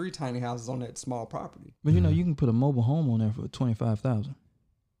maybe 3 tiny houses on that small property. But you can put a mobile home on there for 25,000.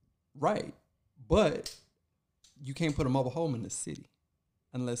 Right, but you can't put a mobile home in the city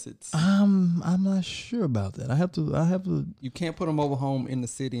unless it's. I'm not sure about that. I have to. You can't put a mobile home in the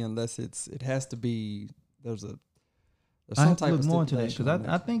city unless it has to be. There's I some have to type look of more into that stipulation because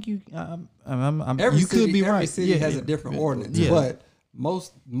on I that. think you. Every you city, could be every right. city has a different ordinance, Yeah. but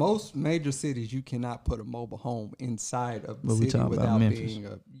most major cities you cannot put a mobile home inside of the But we city talking about without Memphis. being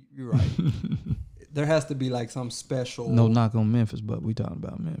a. You're right. There has to be like some special No knock on Memphis, but we talking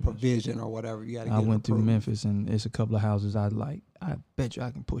about Memphis. provision or whatever. You got to get. I it went through approved. Memphis and it's a couple of houses I like. I bet you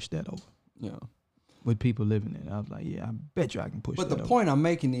I can push that over Yeah. with people living in it. I was like, yeah, I bet you I can push But that the over. point I'm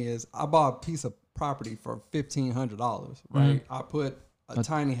making is, I bought a piece of property for $1,500, right? I put a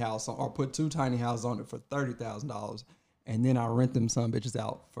tiny house on, or put 2 tiny houses on it for $30,000, and then I rent them some bitches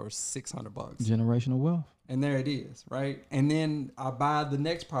out for $600, Generational wealth. and there it is, right? And then I buy the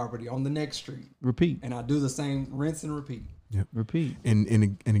next property on the next street, Repeat. and I do the same, rinse and repeat. Repeat. And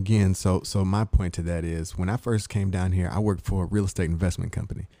again, so my point to that is when I first came down here, I worked for a real estate investment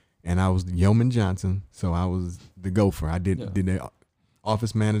company, and I was Yeoman Johnson, so I was the gopher. I did the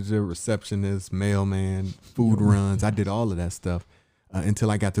office manager, receptionist, mailman, food runs. I did all of that stuff until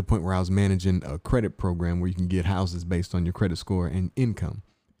I got to the point where I was managing a credit program where you can get houses based on your credit score and income.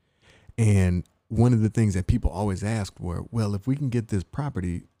 And one of the things that people always asked were, well, if we can get this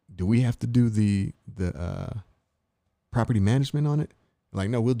property, do we have to do the property management on it? Like,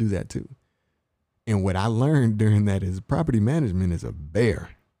 no, we'll do that too. And what I learned during that is property management is a bear,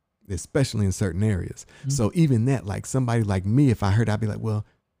 especially in certain areas. So even that, like somebody like me, if I heard, I'd be like, well,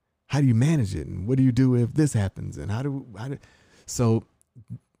 how do you manage it? And what do you do if this happens? And how do so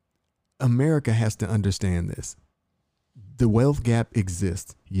America has to understand this. The wealth gap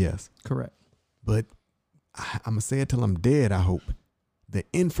exists, yes. Correct. But I'm going to say it till I'm dead, I hope. The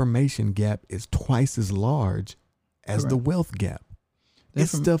information gap is twice as large as the wealth gap.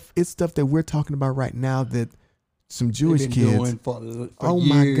 It's stuff that we're talking about right now that some Jewish They've been kids, doing for oh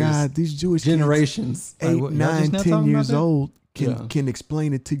my years, God, these Jewish generations. kids, 8, Like, what, y'all 9, just now 10 talking years about that? old Yeah. can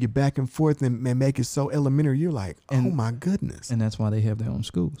explain it to you back and forth and make it so elementary. You're like, oh And- my goodness. And that's why they have their own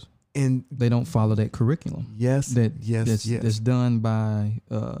schools. And They don't follow that curriculum yes, that's done by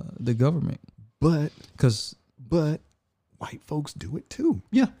the government. but Because white folks do it too.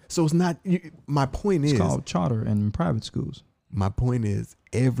 yeah, So it's not, my point it's is, called charter and private schools. my point is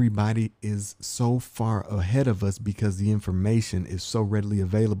everybody is so far ahead of us because the information is so readily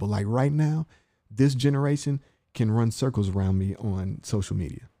available. Like right now, this generation can run circles around me on social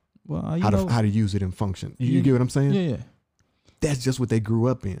media. Well, How to use it and function. You Yeah. get what I'm saying? yeah. That's just what they grew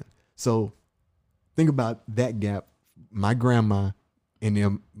up in. So think about that gap. My grandma and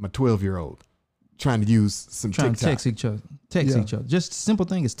then my 12-year-old trying to use some Trying to TikTok. text each other. Just simple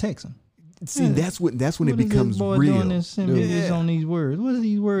thing is texting. See, Yeah. that's when What it is this becomes boy real. doing this? Send me this on these words. What are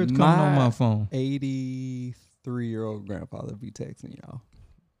these words coming on my phone? 83-year-old grandfather be texting y'all.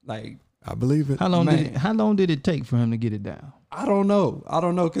 Like, I believe it. How long Man. how long did it take for him to get it down? I don't know,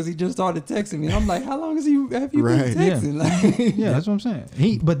 because he just started texting me. I'm like, how long have you Right. been texting? Like, Yeah, that's what I'm saying.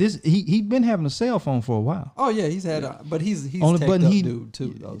 He'd been having a cell phone for a while. Oh yeah, he's had, but he's Only teched button up he- dude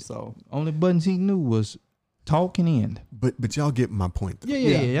too though. So Only buttons he knew was talk and end. But y'all get my point. Though.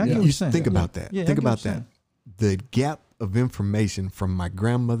 Yeah. I get what You you're saying. think about that. Yeah, I Think get what about you're that. The gap of information from my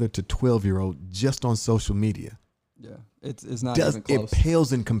grandmother to 12-year-old just on social media yeah, it's not does even it close.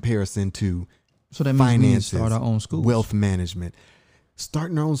 pales in comparison to So that means we need to finances, start our own schools. wealth management.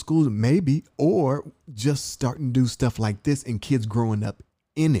 Starting our own schools, maybe, or just starting to do stuff like this and kids growing up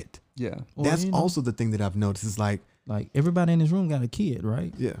in it. Yeah. Or, That's you know, also the thing that I've noticed. Is like, everybody in this room got a kid,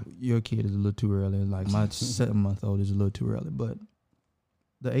 right? yeah, Your kid is a little too early. Like my 7-month-old is a little too early, but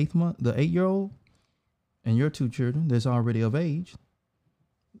the 8-year-old and your 2 children that's already of age.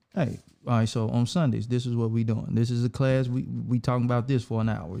 Hey, all right. So on Sundays, this is what we doing. This is a class. We talking about this for an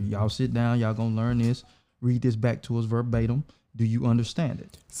hour. Y'all sit down. Y'all gonna learn this. Read this back to us verbatim. Do you understand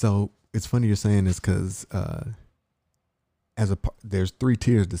it? So it's funny you're saying this because there's 3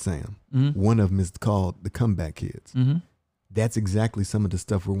 tiers to Sam. Mm-hmm. One of them is called the comeback kids. Mm-hmm. That's exactly some of the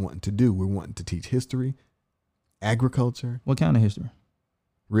stuff we're wanting to do. We're wanting to teach history, agriculture, What kind of history?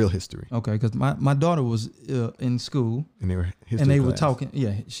 real history, Okay, because my daughter was in school and they were history. and they were class. talking.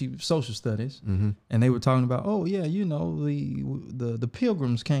 Yeah, she social studies, and they were talking about. Oh yeah, you know the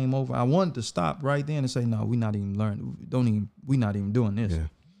Pilgrims came over. I wanted to stop right then and say no, we're not even learning. We're not even doing this. Yeah,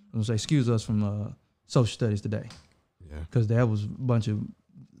 I was say excuse us from social studies today yeah. because that was a bunch of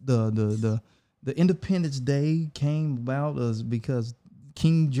the Independence Day came about us because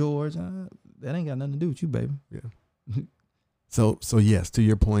King George. That ain't got nothing to do with you, baby. Yeah. So yes, to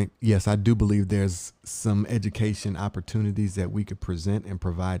your point, yes, I do believe there's some education opportunities that we could present and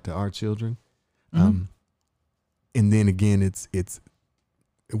provide to our children. Mm-hmm. And then again, it's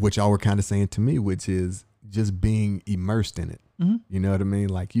what y'all were kind of saying to me, which is just being immersed in it. Mm-hmm. You know what I mean?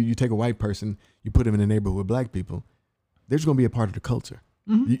 Like you take a white person, you put them in a neighborhood with black people, they're just going to be a part of the culture.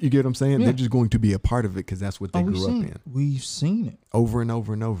 Mm-hmm. You get what I'm saying? Yeah. They're just going to be a part of it because that's what they grew up in. We've seen it. Over and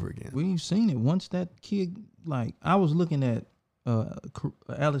over and over again. We've seen it. Once that kid, like, I was looking at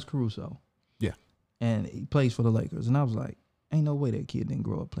Alex Caruso. Yeah. And he plays for the Lakers. And I was like, ain't no way that kid didn't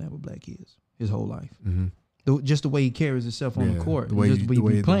grow up playing with black kids his whole life. Mm-hmm. Just the way he carries himself on the court. The way, just the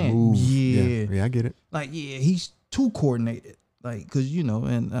way he playing. move. Yeah. Yeah, I get it. Like, yeah, he's too coordinated. Like, because, you know,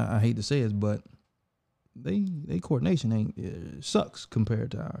 and I hate to say it, but they coordination ain't sucks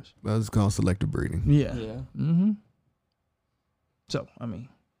compared to ours. Well, it's called selective breeding. Yeah. Yeah. Mm-hmm. So, I mean,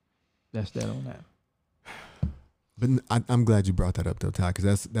 that's that on that. But I'm glad you brought that up though, Ty,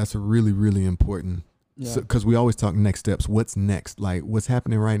 because that's a really, really important. Yeah. Because we always talk next steps. What's next? Like what's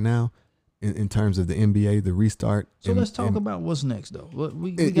happening right now in terms of the NBA, the restart. So let's talk about what's next, though.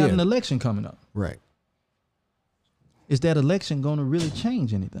 We got an election coming up. Right. Is that election going to really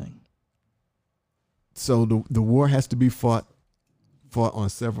change anything? So the war has to be fought on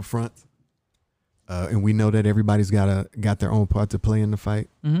several fronts. And we know that everybody's got their own part to play in the fight.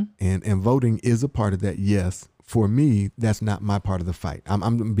 Mm-hmm. And voting is a part of that, yes. For me, that's not my part of the fight. I'm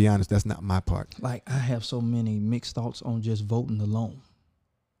going to be honest, that's not my part. Like, I have so many mixed thoughts on just voting alone.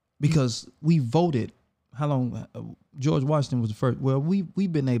 Because we voted, how long? George Washington was the first. Well,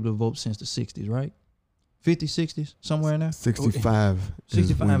 we've been able to vote since the 60s, right? 50s, 60s, somewhere in there? 65.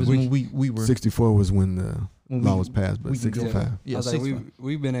 65 is when we were. 64 was when the when law was passed, but we could go. 65. Yeah, I was like, 65.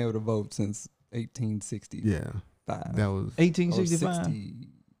 we've been able to vote since 1865. Yeah. That was 1865.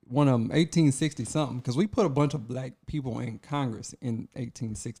 1860 something, because we put a bunch of black people in Congress in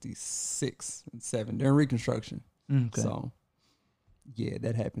 1866 and 7 during Reconstruction. Okay. So, yeah,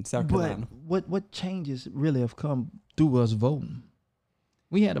 that happened. South But Carolina. what changes really have come through us voting?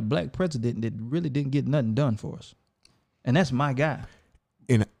 We had a black president that really didn't get nothing done for us, and that's my guy.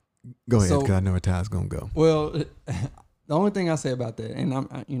 Go ahead, So- because I know where Ty's gonna go. Well, the only thing I say about that, and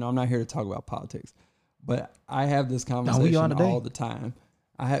I'm not here to talk about politics, but I have this conversation today. all the time.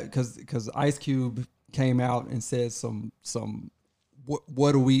 I have because Ice Cube came out and said some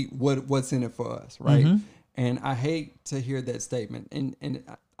what's in it for us, right? Mm-hmm. And I hate to hear that statement. And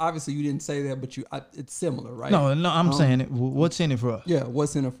obviously you didn't say that, but it's similar, right? No, I'm saying it. What's in it for us? Yeah,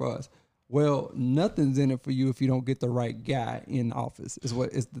 what's in it for us? Well, nothing's in it for you if you don't get the right guy in office. Is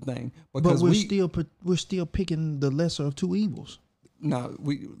the thing. But we're still picking the lesser of two evils. No,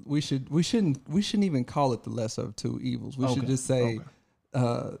 we shouldn't even call it the lesser of two evils. We should just say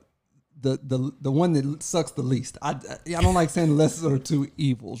the one that sucks the least. I don't like saying lesser of two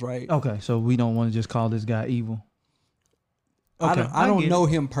evils, right? Okay, so we don't want to just call this guy evil. Okay, I don't know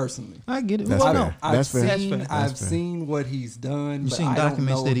him personally. I get it. That's Well, fair. no. I've That's fair. seen That's I've fair. seen what he's done. You but seen I don't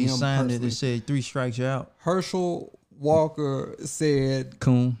documents know that he him signed that personally. said 3 strikes you out. Herschel Walker said,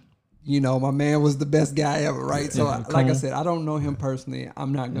 Coon. my man was the best guy ever, right? So, Yeah, like I cool. said, I don't know him personally.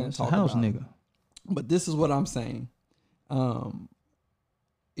 I'm not going That's to a talk house about nigga. him. But this is what I'm saying.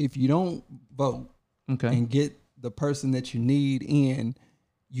 If you don't vote Okay. and get the person that you need in,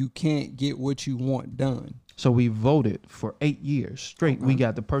 you can't get what you want done. So we voted for 8 years straight. We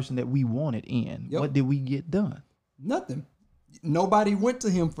got the person that we wanted in. Yep. What did we get done? Nothing. Nobody went to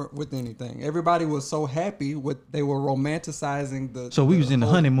him with anything. Everybody was so happy with they were romanticizing the. So we was in the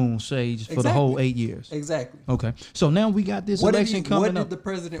whole- honeymoon stage for the whole Exactly. 8 years. Exactly. Okay. So now we got this election coming what did up. the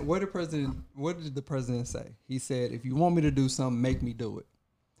president? What did the president say? He said, "If you want me to do something, make me do it."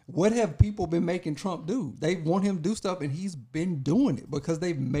 What have people been making Trump do? They want him to do stuff, and he's been doing it because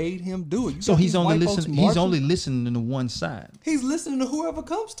they've made him do it. You So got he's these only white folks listening. He's marching. only listening to one side. He's listening to whoever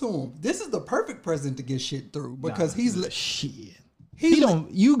comes to him. This is the perfect president to get shit through because he's Shit. he's He don't.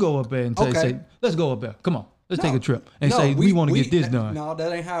 You go up there and Okay. say, "Let's go up there. Come on, let's take No. a trip," and No, say, "We want to get this done." No,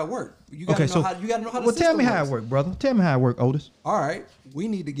 that ain't how it works. You gotta Okay, know so how you gotta know how the well, tell me system how it works. works, brother. Tell me how it works, Otis. All right, we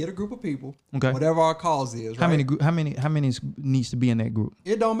need to get a group of people. Okay. Whatever our cause is. How right? How many needs to be in that group?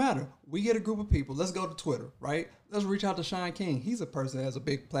 It don't matter. We get a group of people. Let's go to Twitter, right? Let's reach out to Sean King. He's a person that has a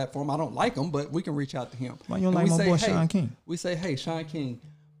big platform. I don't like him, but we can reach out to him. Why you don't And like we my boy say, Sean King? We say, hey, Sean King,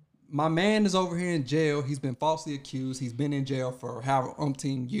 my man is over here in jail. He's been falsely accused. He's been in jail for however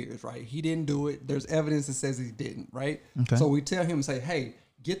umpteen years, right? He didn't do it. There's evidence that says he didn't, right? Okay. So we tell him, say, hey,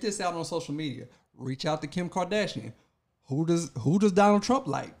 get this out on social media. Reach out to Kim Kardashian. Who does Donald Trump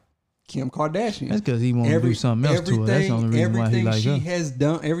like? Kim Kardashian. That's because he want to do something else to her. That's the only reason why he Everything like she her. has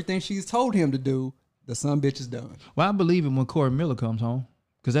done, everything she's told him to do, the son bitch is done. Well, I believe it when Corey Miller comes home,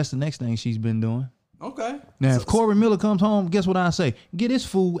 because that's the next thing she's been doing. Okay. Now, if Corey Miller comes home, guess what I say? Get this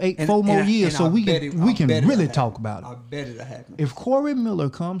fool 4 more years so we can really talk about I it. bet it'll happen. If Corey Miller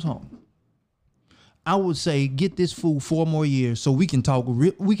comes home, I would say get this fool 4 more years so we can talk.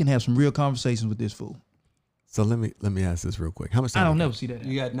 We can have some real conversations with this fool. So let me ask this real quick. How much time? I don't we got? never see that.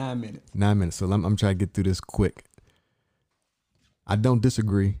 You got 9 minutes. 9 minutes. So I'm trying to get through this quick. I don't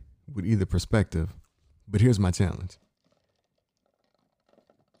disagree with either perspective, but here's my challenge.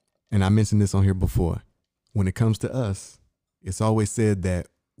 And I mentioned this on here before. When it comes to us, it's always said that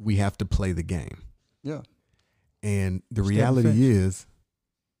we have to play the game. Yeah. And the Step reality fetch. is,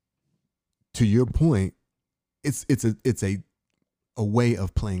 to your point, it's a way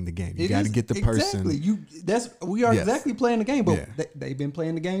of playing the game. You got to get the person. Exactly. We are Yes. exactly playing the game, but Yeah. they've been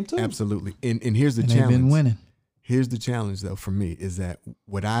playing the game too. Absolutely. And here's the And they've challenge. been winning. Here's the challenge though for me is that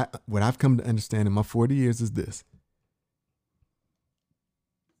what I've come to understand in my 40 years is this.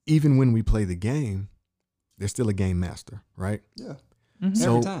 Even when we play the game, there's still a game master, right? Yeah. Mhm.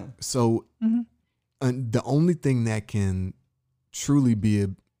 Every time. So Mhm. the only thing that can truly be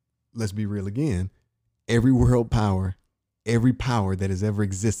let's be real again, every world power, every power that has ever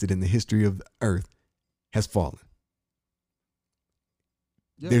existed in the history of the earth has fallen.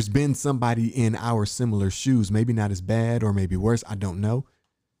 Yeah. There's been somebody in our similar shoes, maybe not as bad or maybe worse, I don't know.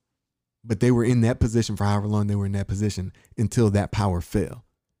 But they were in that position for however long they were in that position until that power fell.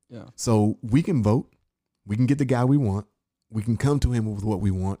 Yeah. So we can vote. We can get the guy we want. We can come to him with what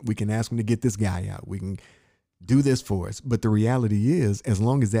we want. We can ask him to get this guy out. We can do this for us. But the reality is, as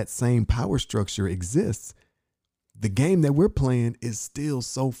long as that same power structure exists, the game that we're playing is still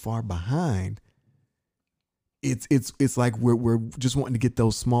so far behind. It's like we're just wanting to get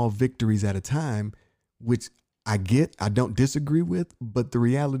those small victories at a time, which I don't disagree with, but the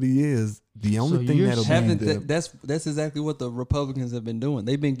reality is the only So thing you're that'll Haven't be that's exactly what the Republicans have been doing.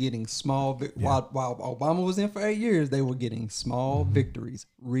 They've been getting small while Obama was in for 8 years, they were getting small victories,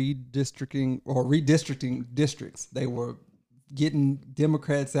 redistricting districts. They were getting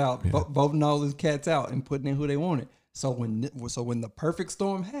Democrats out, voting all these cats out and putting in who they wanted. So when the perfect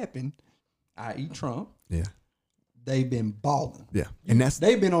storm happened, i.e. Trump, yeah. they've been balling. Yeah. And that's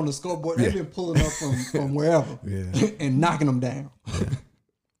They've been on the scoreboard. They've been pulling up from wherever Yeah. and knocking them down.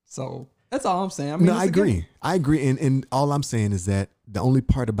 So that's all I'm saying. I mean, no, it's I a game. agree. I agree. And all I'm saying is that the only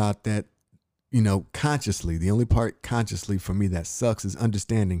part about that, consciously, the only part consciously for me that sucks is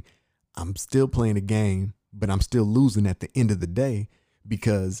understanding I'm still playing a game, but I'm still losing at the end of the day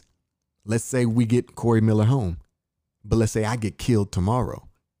because let's say we get Corey Miller home, but let's say I get killed tomorrow.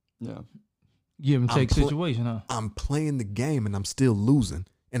 Yeah. Give and I'm take pl- situation, huh? I'm playing the game and I'm still losing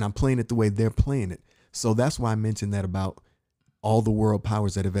and I'm playing it the way they're playing it. So that's why I mentioned that about all the world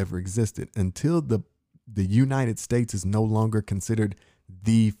powers that have ever existed. Until the United States is no longer considered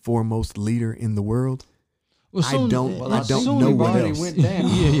the foremost leader in the world, Well, I soon- don't soon know to what be- else. went down.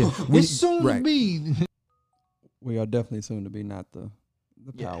 Yeah. We- It's soon right. to be. We are definitely soon to be not the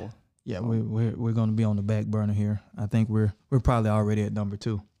Yeah. power. Yeah, we're going to be on the back burner here. I think we're probably already at number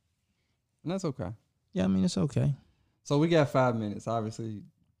 2. And that's okay. Yeah, I mean it's okay. So we got 5 minutes. Obviously,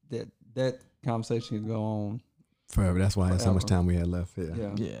 that conversation can go on. forever. That's why so much Forever. time we had left. Yeah.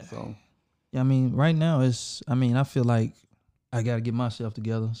 Yeah. Yeah. So Yeah, I mean right now I feel like I got to get myself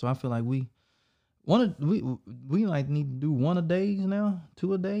together. So I feel like we like need to do 1 a days now,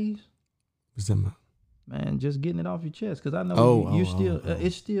 2 a days. What's that about? man, just getting it off your chest, because I know you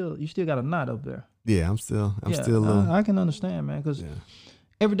still got a knot up there. Yeah, I'm still a little. I can understand, man, because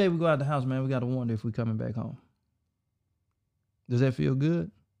every day we go out the house, man, we got to wonder if we're coming back home. Does that feel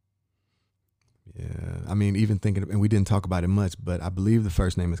good? Yeah, I mean, even thinking, and we didn't talk about it much, but I believe the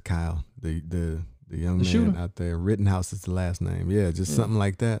first name is Kyle, the young man shooter out there. Rittenhouse is the last name. Yeah, just something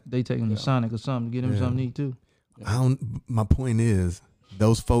like that. They take him to Sonic or something to get him something to eat too. My point is,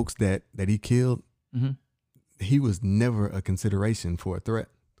 those folks that he killed, he was never a consideration for a threat,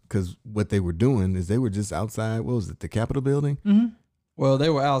 because what they were doing is they were just outside. What was it? The Capitol building. Mm-hmm. Well, they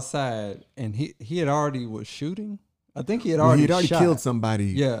were outside, and he had already was shooting. I think he had already shot. Killed somebody.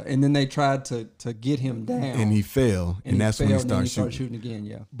 Yeah, and then they tried to get him down, and he fell, and that's when he started shooting again.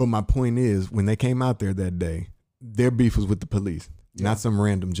 Yeah. But my point is, when they came out there that day, their beef was with the police, not some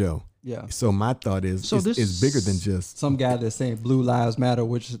random Joe. Yeah. So my thought is, it's bigger than just some guy that's saying Blue Lives Matter,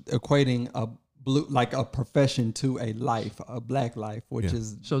 which is equating a profession to a life, a black life, which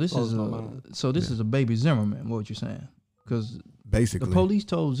is this is a baby Zimmerman. What you're saying? Because basically the police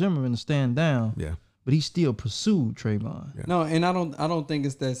told Zimmerman to stand down. Yeah. But he still pursued Trayvon. Yeah. No, and I don't think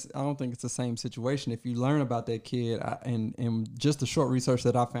it's the same situation. If you learn about that kid, and just the short research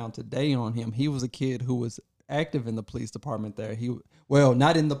that I found today on him, he was a kid who was active in the police department there.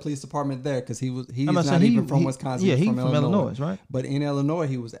 Not in the police department there, because he's not even from Wisconsin. Yeah, he's from Illinois, right? But in Illinois,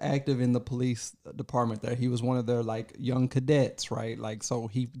 he was active in the police department there. He was one of their like young cadets, right? Like, so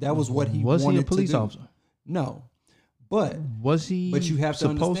that was what he was. Wanted he a police to do. officer? No. But was he? But you have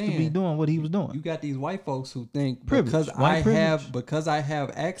supposed to be doing what he was doing. You got these white folks who think privilege. because I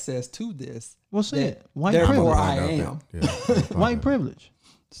have access to this. Well, say it. White privilege. I am. Yeah. White privilege.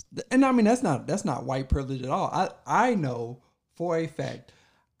 And I mean that's not white privilege at all. I know for a fact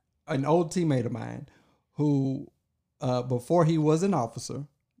an old teammate of mine who before he was an officer,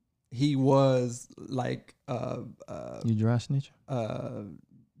 he was like you dry snitch?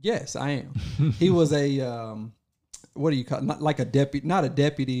 Yes, I am. He was a what do you call it? Not like a deputy, not a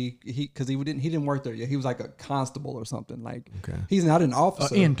deputy. Because he didn't work there yet. He was like a constable or something. Like he's not an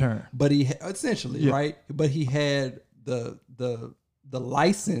officer, intern, but he essentially right. But he had the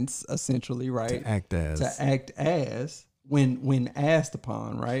license essentially right to act as when asked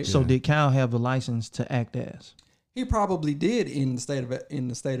upon right. So did Kyle have the license to act as? He probably did in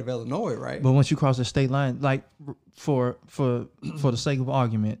the state of Illinois, right? But once you cross the state line, like for the sake of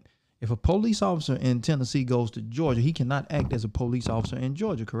argument. If a police officer in Tennessee goes to Georgia, he cannot act as a police officer in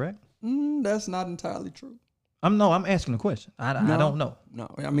Georgia, correct? That's not entirely true. I'm asking a question. I don't know. No,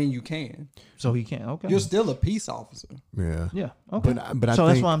 I mean you can. So he can. Okay. You're still a peace officer. Yeah. Yeah. Okay. But I so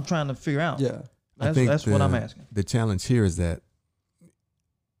think, that's what I'm trying to figure out. Yeah. That's what I'm asking. The challenge here is that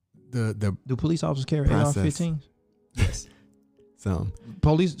do police officers carry AR-15s? Yes.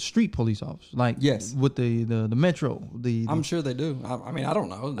 Street police officers, like yes, with the metro. I'm sure they do. I mean, I don't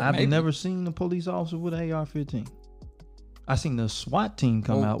know. I've never seen a police officer with an AR-15. I seen the SWAT team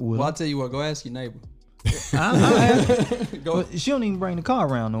come out with. Well, I'll tell you what. Go ask your neighbor. She don't even bring the car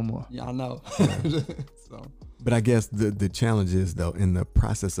around no more. Yeah, I know. But I guess the challenge is though, in the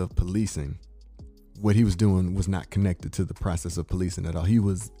process of policing, what he was doing was not connected to the process of policing at all. He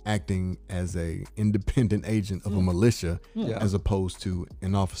was acting as a independent agent of a militia as opposed to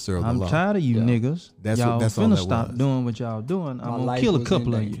an offer of the law. I'm tired of you niggas. That's y'all that's all finna that stop was. doing what y'all doing. I'm gonna kill a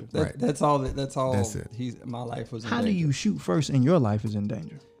couple of you. Right. That's all. That's it. My life was in How danger. do you shoot first and your life is in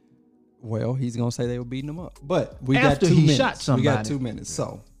danger? Well, he's gonna say they were beating him up. But we After got 2 he minutes. shot somebody. We got 2 minutes.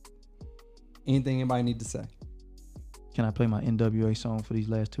 So anything anybody need to say? Can I play my NWA song for these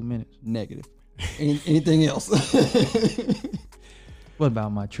last 2 minutes? Negative. Anything else? What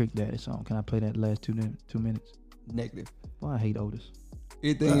about my Trick Daddy song? Can I play that last 2 minutes? Negative. Well, I hate Otis.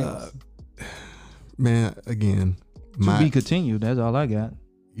 Anything else? Man, again, To be continued. That's all I got.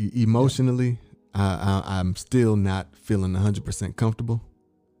 Emotionally, I'm still not feeling 100% comfortable.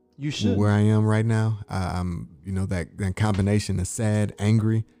 You should. Where I am right now, I'm that combination of sad,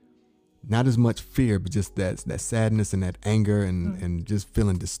 angry, not as much fear, but just that sadness and that anger and just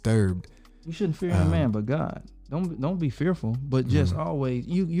feeling disturbed. You shouldn't fear a man but God. Don't be fearful, but just always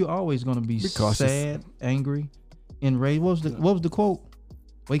you're always gonna be sad, angry, enraged. What was the quote?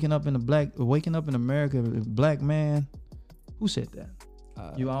 Waking up in America, a black man. Who said that?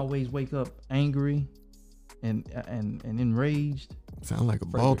 You always wake up angry and enraged. Sound like a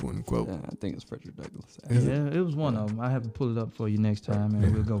Baldwin quote. Yeah, I think it's Frederick Douglass. Yeah, it was one of them. I have to pull it up for you next time,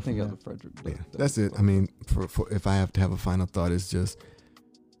 and we'll go from there. Frederick Yeah, Douglass. that's it. I mean, for if I have to have a final thought, it's just,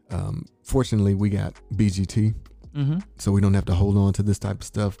 fortunately, we got BGT, so we don't have to hold on to this type of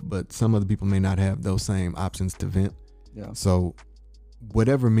stuff. But some other people may not have those same options to vent. Yeah. So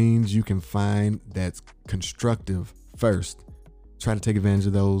whatever means you can find that's constructive first, try to take advantage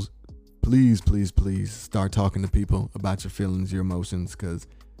of those. Please, please, please start talking to people about your feelings, your emotions, because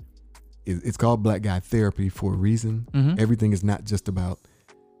it's called Black Guy Therapy for a reason. Mhm. Everything is not just about,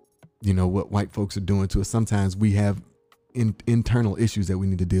 what white folks are doing to us. Sometimes we have internal issues that we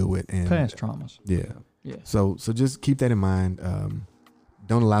need to deal with. And Past traumas. yeah. Yeah. So just keep that in mind.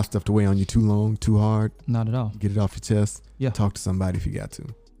 Don't allow stuff to weigh on you too long, too hard. Not at all. Get it off your chest. Yeah. Talk to somebody if you got to.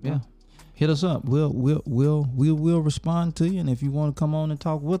 Yeah. Hit us up. We'll respond to you, and if you want to come on and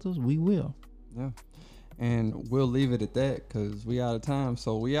talk with us, we will. Yeah. And we'll leave it at that because we out of time.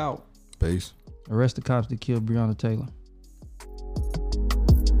 So we out. Peace. Arrest the cops that killed Breonna Taylor.